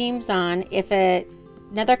high beams on. If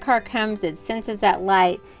another car comes, it senses that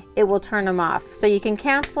light, it will turn them off. So you can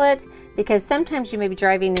cancel it, because sometimes you may be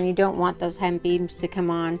driving and you don't want those high beams to come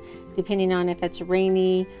on, depending on if it's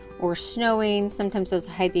rainy or snowing. Sometimes those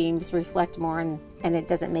high beams reflect more and it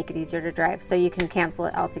doesn't make it easier to drive. So you can cancel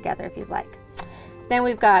it altogether if you'd like. Then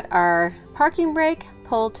we've got our parking brake,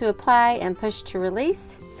 pull to apply and push to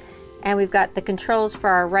release. And we've got the controls for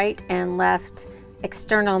our right and left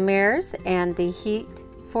external mirrors and the heat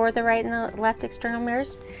for the right and the left external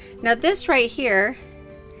mirrors. Now this right here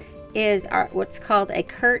is what's called a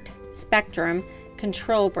Kurt Spectrum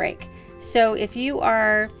control brake. So if you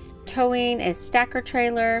are towing a stacker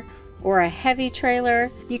trailer or a heavy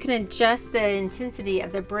trailer, you can adjust the intensity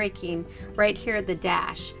of the braking right here at the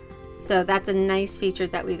dash. So that's a nice feature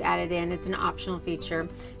that we've added in. It's an optional feature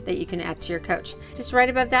that you can add to your coach. Just right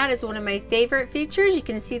above that is one of my favorite features. You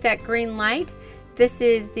can see that green light. This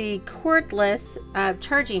is the cordless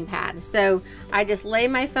charging pad. So I just lay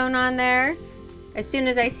my phone on there. As soon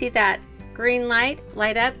as I see that green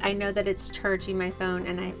light up, I know that it's charging my phone,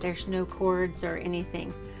 and there's no cords or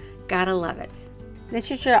anything. Gotta love it. This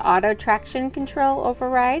is your auto traction control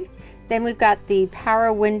override. Then we've got the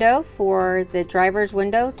power window for the driver's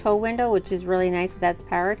window, tow window, which is really nice. That's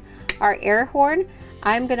powered. Our air horn,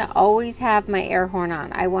 I'm gonna always have my air horn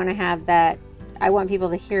on. I wanna have that, I want people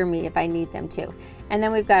to hear me if I need them to. And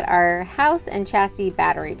then we've got our house and chassis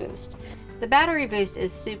battery boost. The battery boost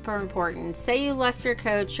is super important. Say you left your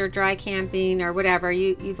coach, you're dry camping or whatever,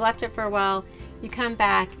 you've left it for a while, you come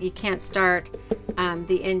back, you can't start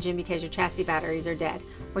the engine because your chassis batteries are dead.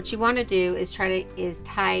 What you want to do is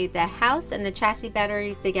tie the house and the chassis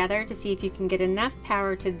batteries together to see if you can get enough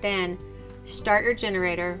power to then start your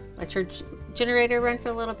generator, let your generator run for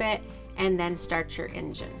a little bit, and then start your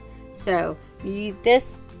engine. So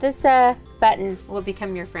this button will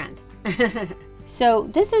become your friend. So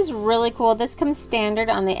this is really cool. This comes standard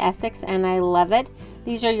on the Essex, and I love it.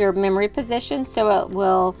 These are your memory positions, so it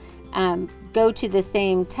will go to the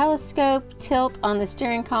same telescope, tilt on the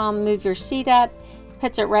steering column, move your seat up,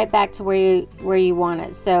 puts it right back to where you want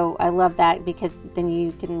it. So I love that, because then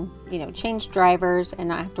you can, change drivers and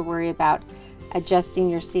not have to worry about adjusting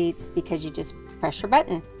your seats, because you just press your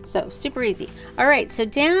button. So super easy. All right, so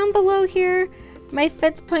down below here, my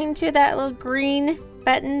foot's pointing to that little green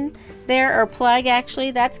button there, or plug actually.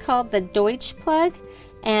 That's called the Deutsch plug.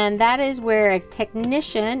 And that is where a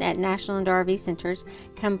technician at National Indoor RV Centers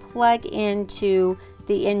can plug into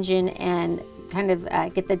the engine and kind of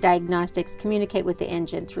get the diagnostics, communicate with the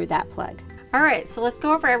engine through that plug. All right, so let's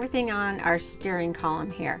go over everything on our steering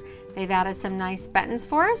column here. They've added some nice buttons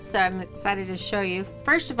for us, so I'm excited to show you.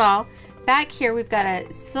 First of all, back here we've got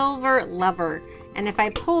a silver lever, and if I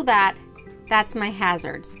pull that, that's my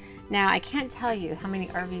hazards. Now, I can't tell you how many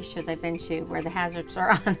RV shows I've been to where the hazards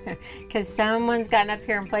are on, because someone's gotten up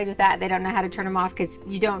here and played with that. They don't know how to turn them off, because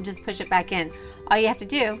you don't just push it back in. All you have to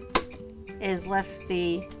do is lift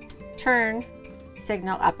the turn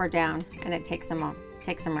signal up or down, and it takes them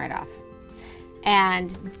right off.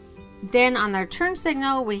 And then on their turn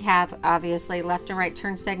signal, we have obviously left and right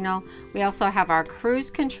turn signal. We also have our cruise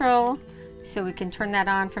control, so we can turn that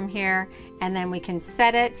on from here, and then we can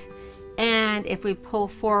set it. And if we pull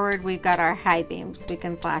forward, we've got our high beams. We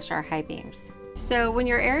can flash our high beams. So when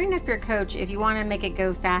you're airing up your coach, if you want to make it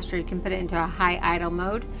go faster, you can put it into a high idle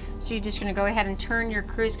mode. So you're just going to go ahead and turn your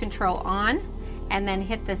cruise control on, and then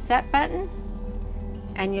hit the set button,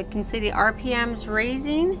 and you can see the RPMs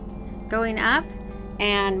raising, going up,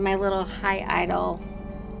 and my little high idle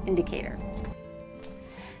indicator.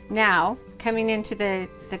 Now, coming into the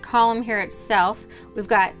column here itself, we've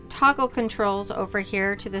got toggle controls over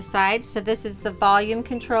here to the side. So this is the volume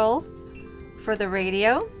control for the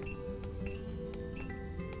radio.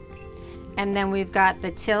 And then we've got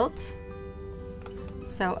the tilt.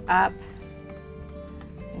 So up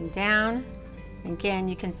and down. Again,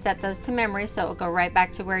 you can set those to memory, so it will go right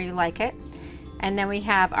back to where you like it. And then we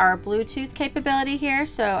have our Bluetooth capability here,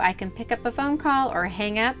 so I can pick up a phone call or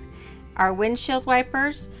hang up. Our windshield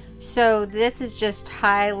wipers. So this is just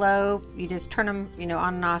high, low. You just turn them,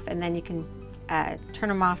 on and off, and then you can turn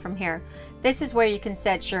them off from here. This is where you can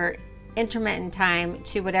set your intermittent time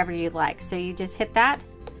to whatever you like. So you just hit that,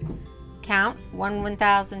 count 1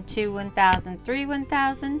 1000, 2 1000, 3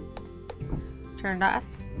 1000, turn it off,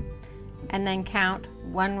 and then count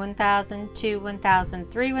 1 1000, 2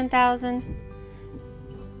 1000, 3 1000.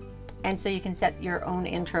 And so you can set your own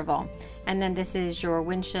interval. And then this is your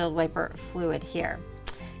windshield wiper fluid here.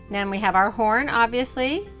 Then we have our horn,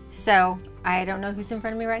 obviously. So I don't know who's in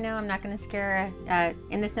front of me right now. I'm not going to scare an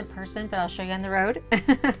innocent person, but I'll show you on the road.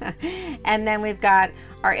 And then we've got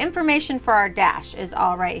our information for our dash is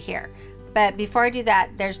all right here. But before I do that,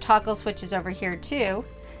 there's toggle switches over here too.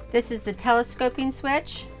 This is the telescoping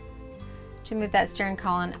switch to move that steering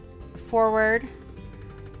column forward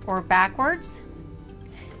or backwards.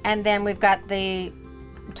 And then we've got the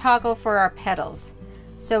toggle for our pedals.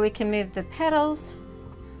 So we can move the pedals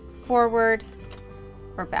forward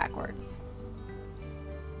or backwards.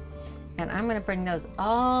 And I'm going to bring those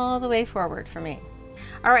all the way forward for me.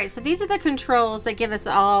 All right, so these are the controls that give us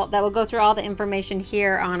that will go through all the information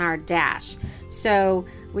here on our dash. So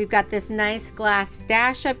we've got this nice glass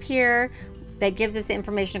dash up here that gives us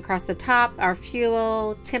information across the top, our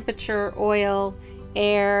fuel, temperature, oil,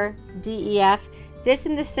 air, DEF. This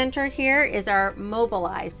in the center here is our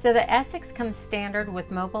Mobileye. So the Essex comes standard with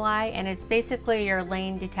Mobileye, and it's basically your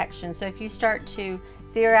lane detection. So if you start to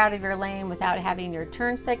veer out of your lane without having your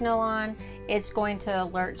turn signal on, it's going to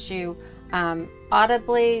alert you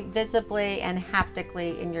audibly, visibly, and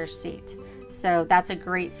haptically in your seat. So that's a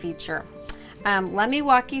great feature. Let me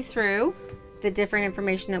walk you through the different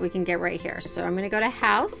information that we can get right here. So I'm going to go to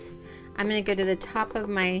House. I'm going to go to the top of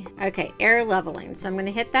my, okay, air leveling. So I'm going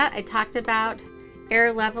to hit that. I talked about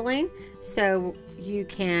air leveling. So you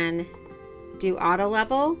can do auto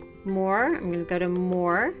level, more. I'm going to go to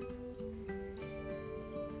more.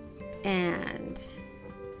 And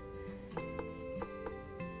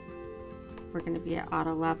we're going to be at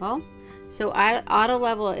auto level. So auto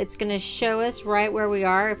level, it's going to show us right where we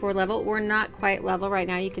are. If we're level, we're not quite level right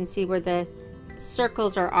now. You can see where the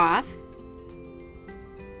circles are off,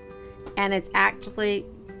 and it's actually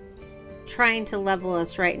trying to level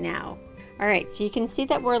us right now. All right, so you can see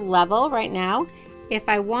that we're level right now. If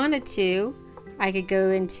I wanted to, I could go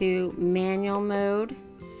into manual mode.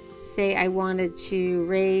 Say I wanted to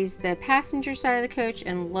raise the passenger side of the coach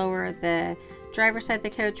and lower the driver's side of the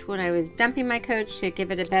coach when I was dumping my coach to give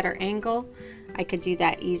it a better angle. I could do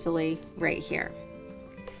that easily right here.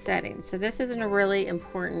 Settings. So this isn't a really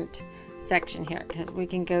important section here because we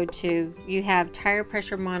can go to, you have tire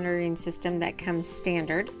pressure monitoring system that comes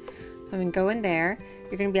standard. So we can go in there.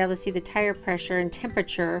 You're going to be able to see the tire pressure and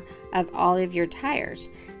temperature of all of your tires.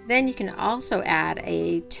 Then you can also add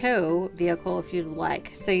a tow vehicle if you'd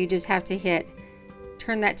like. So you just have to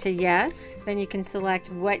turn that to yes. Then you can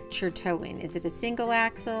select what you're towing. Is it a single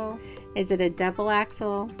axle? Is it a double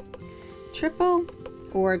axle? Triple?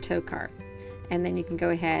 Or a tow car? And then you can go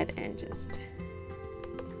ahead and just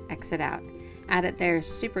exit out. Add it there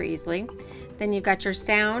super easily. Then you've got your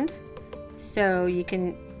sound. So you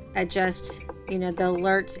can adjust, the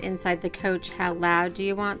alerts inside the coach. How loud do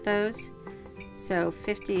you want those? So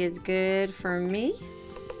 50 is good for me.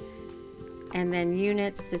 And then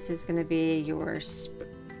units, this is going to be your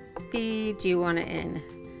speed. Do you want it in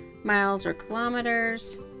miles or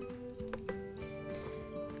kilometers?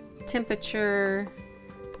 Temperature,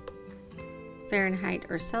 Fahrenheit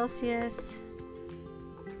or Celsius.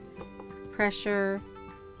 Pressure,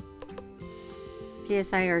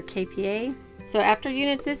 PSI or KPA. So after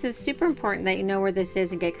units, this is super important that you know where this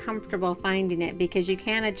is and get comfortable finding it, because you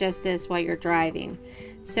can adjust this while you're driving.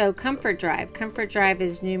 So Comfort Drive. Comfort Drive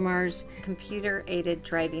is Newmar's computer-aided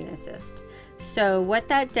driving assist. So what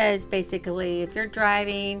that does basically, if you're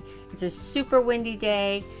driving, it's a super windy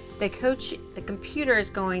day, the computer is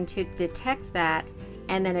going to detect that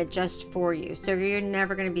and then adjust for you. So you're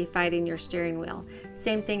never going to be fighting your steering wheel.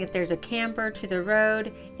 Same thing if there's a camber to the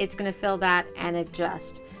road, it's going to feel that and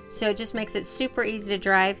adjust. So it just makes it super easy to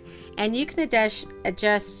drive, and you can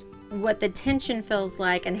adjust what the tension feels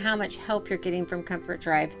like and how much help you're getting from Comfort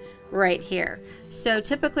Drive right here. So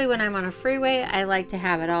typically when I'm on a freeway, I like to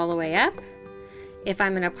have it all the way up. If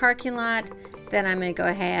I'm in a parking lot, then I'm going to go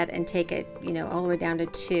ahead and take it, all the way down to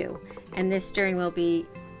 2. And this steering wheel will be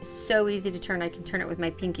so easy to turn. I can turn it with my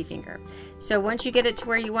pinky finger. So once you get it to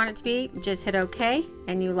where you want it to be, just hit OK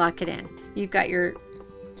and you lock it in. You've got your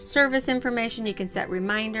service information. You can set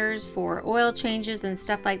reminders for oil changes and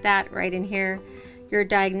stuff like that right in here. Your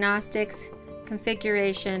diagnostics,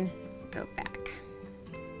 configuration, go back.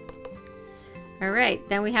 All right,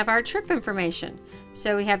 then we have our trip information.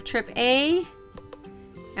 So we have trip A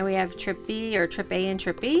and we have trip B, or trip A and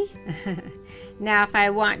trip B. Now if I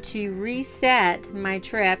want to reset my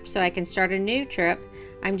trip so I can start a new trip,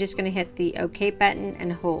 I'm just going to hit the OK button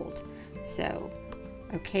and hold. So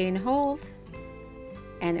OK and hold,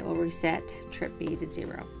 and it will reset trip B to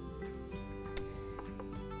 0.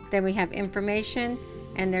 Then we have information,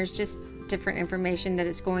 and there's just different information that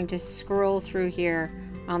it's going to scroll through here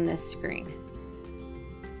on this screen.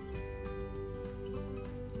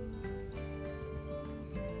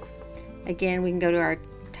 Again, we can go to our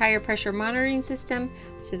tire pressure monitoring system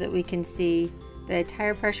so that we can see the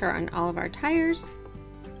tire pressure on all of our tires.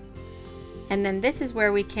 And then this is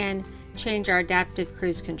where we can change our adaptive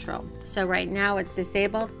cruise control. So right now it's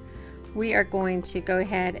disabled. We are going to go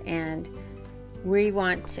ahead and I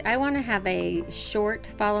want to have a short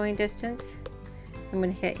following distance. I'm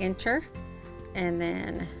going to hit enter and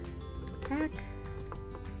then back,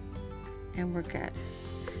 and we're good.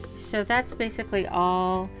 So that's basically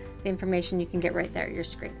all the information you can get right there at your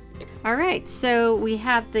screen. All right, so we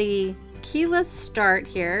have the keyless start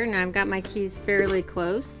here. Now I've got my keys fairly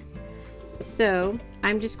close. So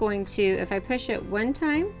I'm just going to, if I push it one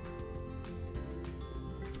time,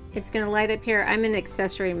 it's going to light up here. I'm in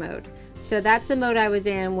accessory mode. So that's the mode I was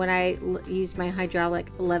in when I used my hydraulic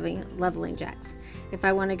leveling jacks. If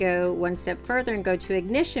I want to go one step further and go to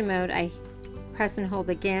ignition mode, I press and hold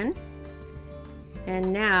again.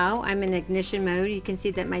 And now I'm in ignition mode. You can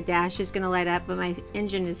see that my dash is going to light up, but my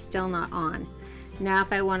engine is still not on. Now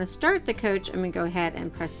if I want to start the coach, I'm going to go ahead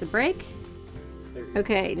and press the brake.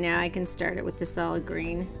 Okay, now I can start it with the solid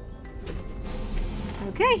green.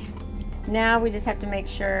 Okay, now we just have to make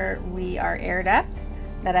sure we are aired up,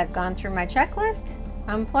 that I've gone through my checklist,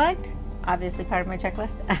 unplugged, obviously part of my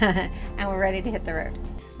checklist, and we're ready to hit the road.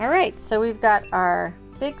 All right, so we've got our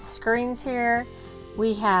big screens here.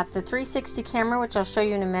 We have the 360 camera, which I'll show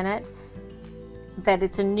you in a minute, that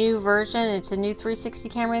it's a new version. It's a new 360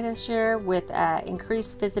 camera this year with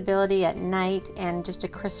increased visibility at night and just a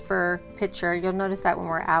crisper picture. You'll notice that when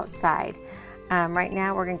we're outside. Right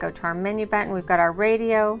now we're going to go to our menu button. We've got our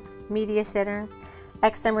radio, media center,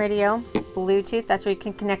 XM radio, Bluetooth, that's where you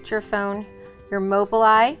can connect your phone, your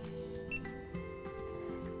Mobileye,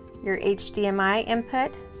 your HDMI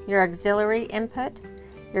input, your auxiliary input,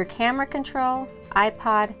 your camera control,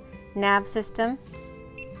 iPod, nav system,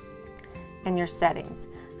 and your settings.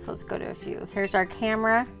 So let's go to a few. Here's our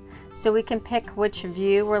camera. So we can pick which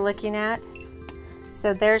view we're looking at.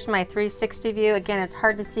 So there's my 360 view. Again, it's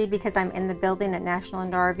hard to see because I'm in the building at National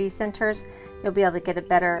Indoor RV Centers. You'll be able to get a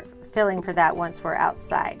better feeling for that once we're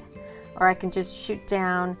outside. Or I can just shoot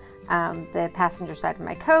down the passenger side of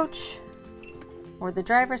my coach or the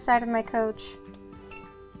driver's side of my coach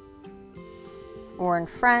or in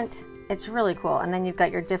front. It's really cool. And then you've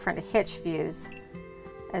got your different hitch views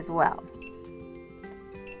as well.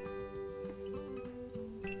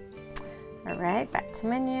 All right, back to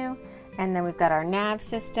menu. And then we've got our nav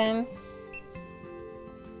system.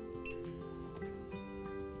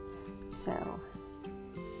 So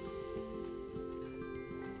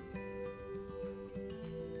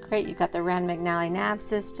great, you've got the Rand McNally nav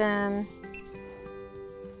system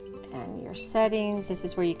and your settings. This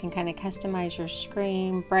is where you can kind of customize your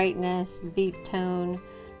screen, brightness, beep tone,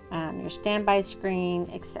 your standby screen,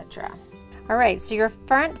 etc. All right, so your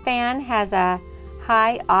front fan has a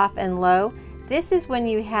high, off, and low. This is when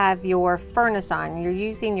you have your furnace on. You're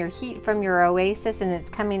using your heat from your Oasis and it's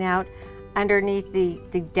coming out underneath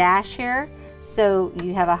the dash here. So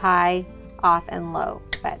you have a high, off, and low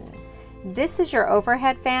button. This is your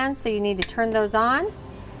overhead fan, so you need to turn those on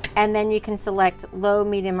and then you can select low,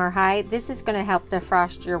 medium, or high. This is going to help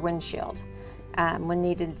defrost your windshield when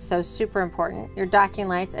needed, so super important. Your docking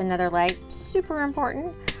lights, another light, super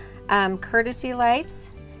important. Courtesy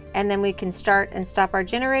lights. And then we can start and stop our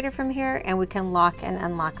generator from here, and we can lock and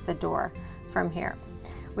unlock the door from here.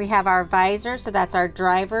 We have our visor, so that's our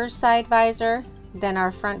driver's side visor, then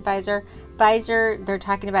our front visor. Visor, they're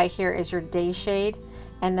talking about here, is your day shade,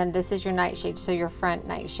 and then this is your night shade, so your front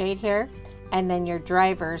night shade here, and then your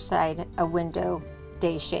driver's side, a window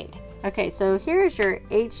day shade. Okay, so here's your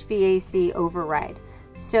HVAC override.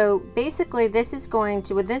 So basically this is going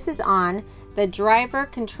to, when this is on, the driver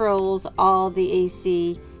controls all the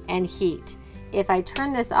AC and heat. If I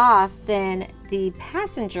turn this off, then the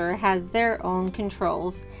passenger has their own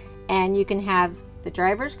controls, and you can have the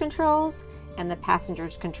driver's controls and the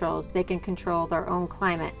passenger's controls. They can control their own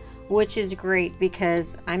climate, which is great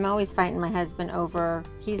because I'm always fighting my husband over,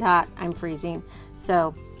 he's hot, I'm freezing.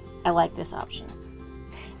 So I like this option.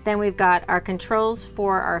 Then we've got our controls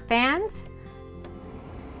for our fans,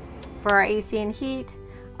 for our AC and heat,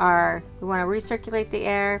 we want to recirculate the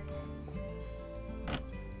air,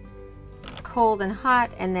 cold and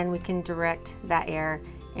hot, and then we can direct that air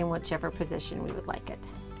in whichever position we would like it.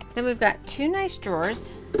 Then we've got two nice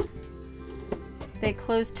drawers. They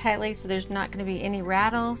close tightly so there's not going to be any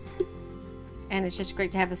rattles, and it's just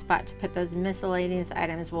great to have a spot to put those miscellaneous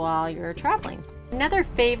items while you're traveling. Another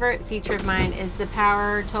favorite feature of mine is the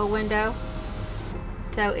power tow window,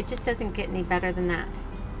 so it just doesn't get any better than that.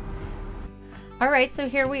 All right, so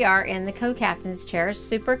here we are in the co-captain's chair,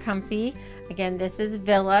 super comfy. Again, this is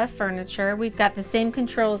Villa furniture. We've got the same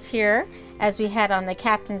controls here as we had on the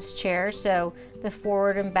captain's chair, so the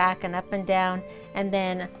forward and back and up and down, and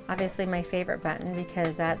then obviously my favorite button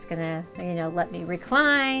because that's gonna, you know, let me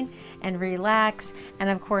recline and relax. And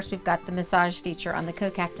of course, we've got the massage feature on the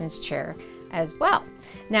co-captain's chair as well.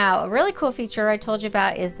 Now, a really cool feature I told you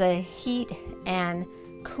about is the heat and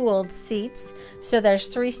cooled seats. So there's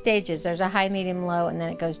 3 stages. There's a high, medium, low, and then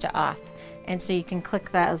it goes to off. And so you can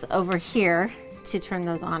click those over here to turn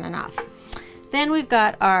those on and off. Then we've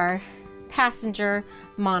got our passenger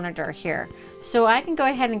monitor here. So I can go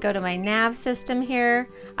ahead and go to my nav system here.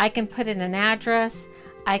 I can put in an address.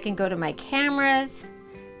 I can go to my cameras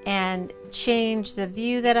and change the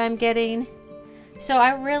view that I'm getting. So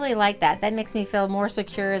I really like that. That makes me feel more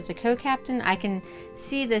secure as a co-captain. I can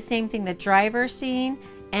see the same thing the driver's seeing,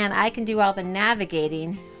 and I can do all the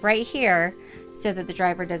navigating right here so that the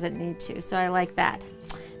driver doesn't need to. So I like that.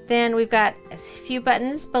 Then we've got a few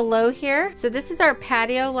buttons below here. So this is our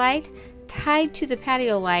patio light. Tied to the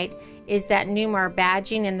patio light is that Newmar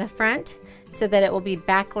badging in the front so that it will be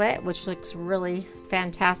backlit, which looks really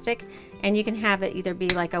fantastic. And you can have it either be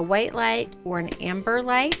like a white light or an amber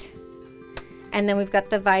light. And then we've got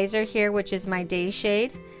the visor here, which is my day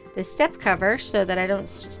shade. The step cover so that I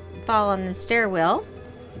don't fall on the stairwell.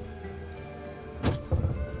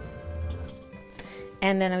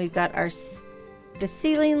 And then we've got the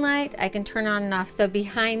ceiling light. I can turn on and off. So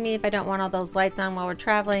behind me, if I don't want all those lights on while we're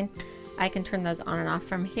traveling, I can turn those on and off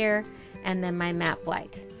from here. And then my map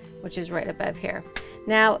light, which is right above here.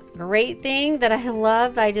 Now, great thing that I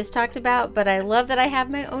love, I just talked about, but I love that I have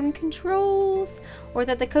my own controls, or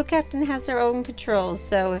that the co-captain has their own controls.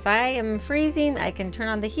 So if I am freezing, I can turn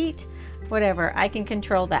on the heat, whatever, I can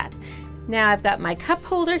control that. Now I've got my cup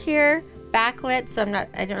holder here, backlit, so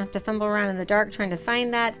I don't have to fumble around in the dark trying to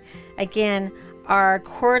find that. Again, our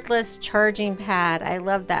cordless charging pad, I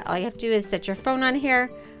love that. All you have to do is set your phone on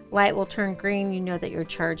here, light will turn green, you know that you're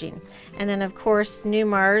charging. And then of course,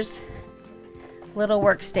 Newmar's little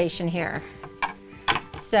workstation here.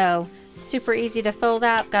 So super easy to fold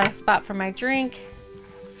out, got a spot for my drink,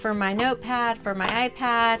 for my notepad, for my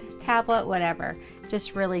iPad, tablet, whatever.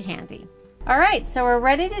 Just really handy. All right, so we're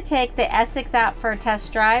ready to take the Essex out for a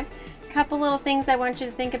test drive. Couple little things I want you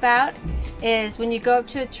to think about is when you go up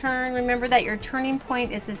to a turn, remember that your turning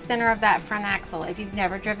point is the center of that front axle if you've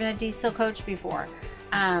never driven a diesel coach before.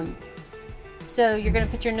 So you're going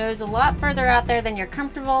to put your nose a lot further out there than you're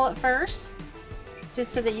comfortable at first,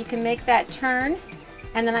 just so that you can make that turn.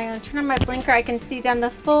 And then I'm going to turn on my blinker. I can see down the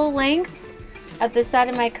full length of the side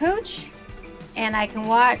of my coach, and I can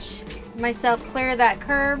watch myself clear that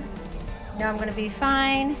curb. Know I'm going to be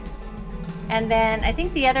fine. And then I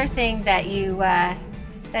think the other thing that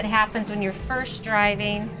that happens when you're first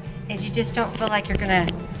driving is you just don't feel like you're going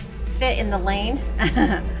to fit in the lane.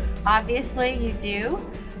 Obviously you do.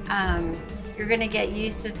 You're going to get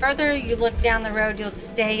used to, the further you look down the road, you'll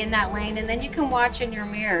stay in that lane, and then you can watch in your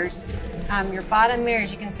mirrors, your bottom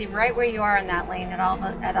mirrors, you can see right where you are in that lane at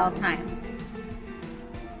all times.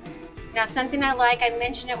 Now something I like, I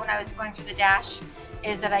mentioned it when I was going through the dash,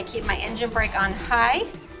 is that I keep my engine brake on high.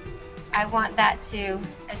 I want that to,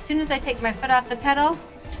 as soon as I take my foot off the pedal,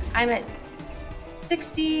 I'm at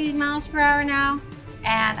 60 miles per hour now,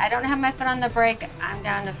 and I don't have my foot on the brake, I'm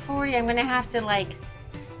down to 40. I'm gonna have to like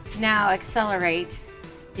now accelerate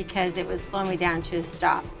because it would slow me down to a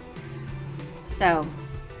stop. So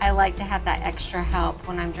I like to have that extra help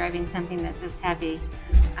when I'm driving something that's this heavy.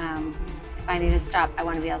 If I need to stop, I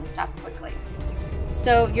want to be able to stop quickly.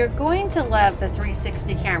 So you're going to love the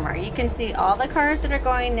 360 camera. You can see all the cars that are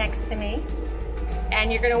going next to me,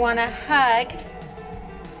 and you're going to want to hug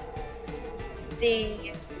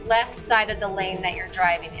the left side of the lane that you're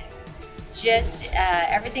driving in. Just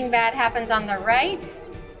everything bad happens on the right.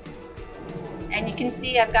 And you can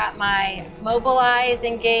see I've got my mobile eyes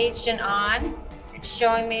engaged and on. It's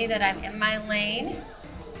showing me that I'm in my lane.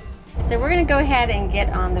 So we're gonna go ahead and get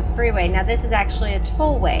on the freeway. Now this is actually a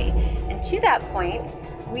tollway. And to that point,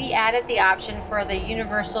 we added the option for the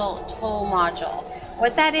universal toll module.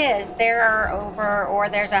 What that is, there's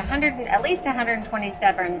at least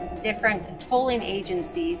 127 different tolling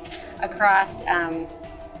agencies across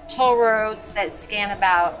toll roads that span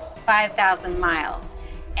about 5,000 miles.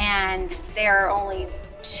 And there are only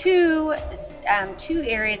two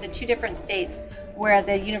areas in two different states where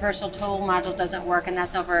the universal toll module doesn't work, and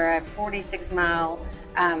that's over a 46-mile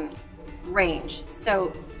range.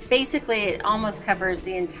 So basically it almost covers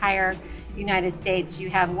the entire United States. You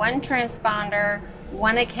have one transponder,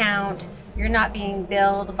 one account. You're not being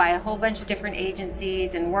billed by a whole bunch of different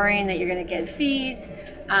agencies and worrying that you're going to get fees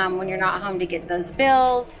when you're not home to get those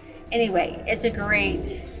bills. Anyway, it's a great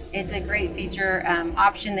feature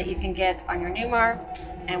option that you can get on your Newmar,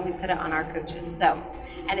 and we put it on our coaches. So,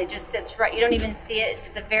 and it just sits right, you don't even see it. It's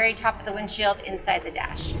at the very top of the windshield inside the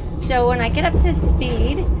dash. So when I get up to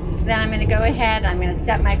speed, then I'm gonna go ahead, I'm gonna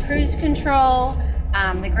set my cruise control.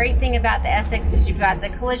 The great thing about the Essex is you've got the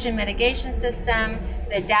collision mitigation system,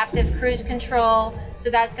 the adaptive cruise control. So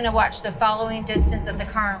that's gonna watch the following distance of the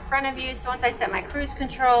car in front of you. So once I set my cruise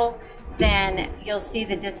control, then you'll see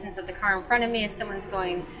the distance of the car in front of me. If someone's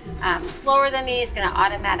going slower than me, it's gonna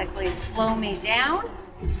automatically slow me down.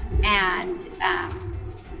 And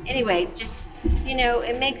anyway, just, you know,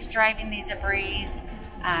 it makes driving these a breeze.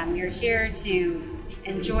 You're here to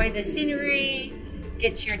enjoy the scenery,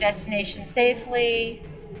 get to your destination safely.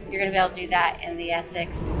 You're going to be able to do that in the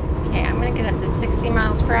Essex. Okay, I'm going to get up to 60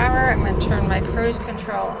 miles per hour. I'm going to turn my cruise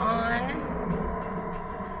control on.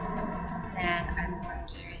 And I'm going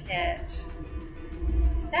to hit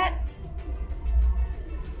set.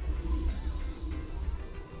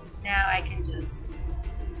 Now I can just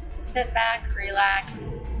sit back,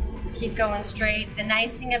 relax, keep going straight. The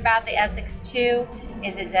nice thing about the Essex 2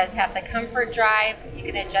 is it does have the comfort drive. You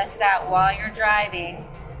can adjust that while you're driving.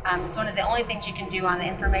 It's one of the only things you can do on the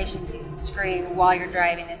information screen while you're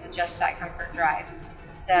driving is adjust that comfort drive.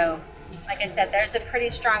 So, like I said, there's a pretty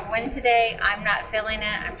strong wind today. I'm not feeling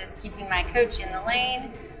it. I'm just keeping my coach in the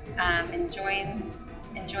lane, enjoying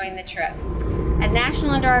the trip. At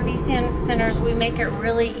National Indoor RV Centers, we make it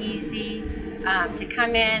really easy to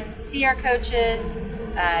come in, see our coaches.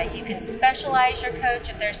 You can specialize your coach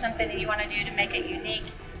if there's something that you want to do to make it unique.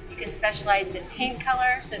 You can specialize in paint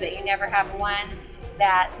color so that you never have one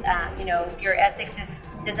that you know, your Essex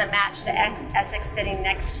doesn't match the Essex sitting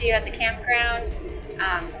next to you at the campground.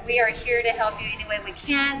 We are here to help you any way we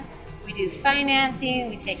can. We do financing,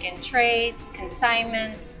 we take in trades,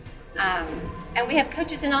 consignments, and we have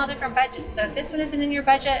coaches in all different budgets. So if this one isn't in your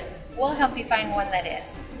budget, we'll help you find one that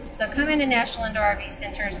is. So come into National Indoor RV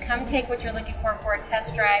Centers, come take what you're looking for a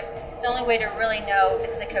test drive. It's the only way to really know if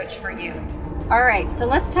it's a coach for you. All right, so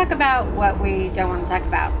let's talk about what we don't want to talk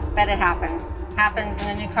about, but it happens. Happens in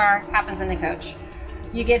a new car, happens in a coach.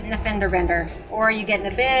 You get in a fender bender, or you get in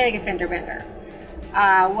a big fender bender.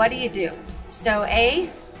 What do? So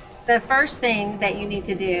the first thing that you need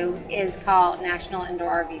to do is call National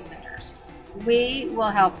Indoor RV Centers. We will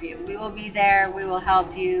help you. We will be there. We will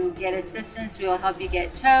help you get assistance. We will help you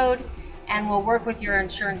get towed, and we'll work with your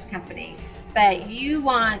insurance company. But you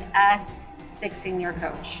want us fixing your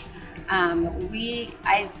coach.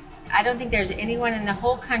 I don't think there's anyone in the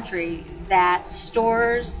whole country that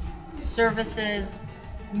stores, services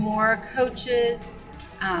more coaches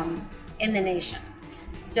in the nation.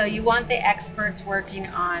 So you want the experts working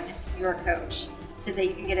on your coach so that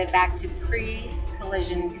you can get it back to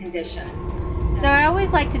pre-collision condition. So I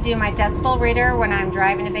always like to do my decibel reader when I'm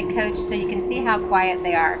driving a big coach so you can see how quiet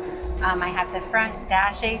they are. I have the front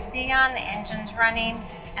dash AC on, the engine's running,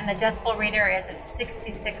 and the decibel reader is at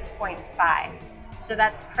 66.5. So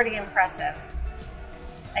that's pretty impressive.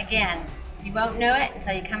 Again, you won't know it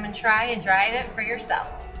until you come and try and drive it for yourself.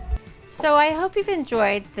 So I hope you've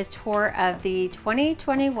enjoyed the tour of the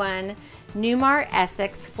 2021 Newmar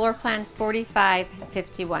Essex Floor Plan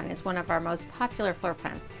 4551. It's one of our most popular floor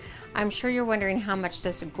plans. I'm sure you're wondering how much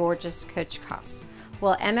this gorgeous coach costs.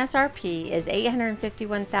 Well, MSRP is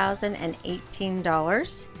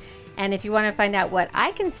 $851,018. And if you want to find out what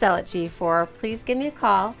I can sell it to you for, please give me a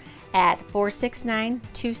call at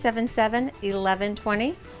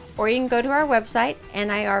 469-277-1120, or you can go to our website,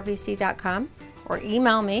 NIRVC.com, or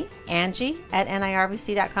email me, Angie at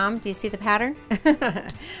NIRVC.com. Do you see the pattern?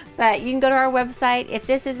 But you can go to our website. If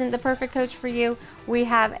this isn't the perfect coach for you, we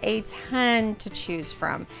have a ton to choose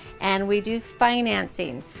from. And we do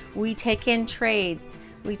financing. We take in trades.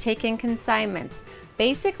 We take in consignments.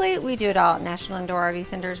 Basically, we do it all at National Indoor RV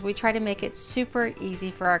Centers. We try to make it super easy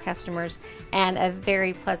for our customers and a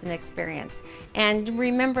very pleasant experience. And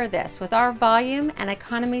remember this, with our volume and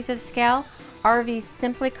economies of scale, RVs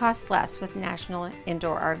simply cost less with National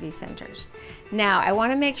Indoor RV Centers. Now, I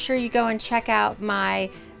want to make sure you go and check out my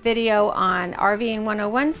video on RVing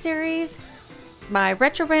 101 series, my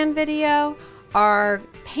retro brand video, our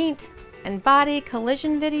paint and body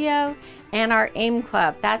collision video, and our AIM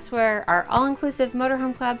Club. That's where our all-inclusive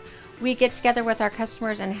motorhome club, we get together with our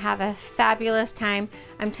customers and have a fabulous time.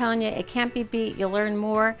 I'm telling you, it can't be beat. You'll learn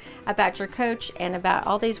more about your coach and about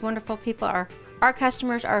all these wonderful people, our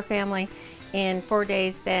customers, our family, in 4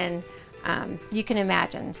 days than you can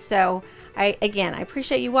imagine. So again, I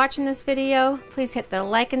appreciate you watching this video. Please hit the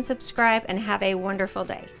like and subscribe and have a wonderful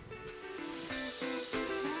day.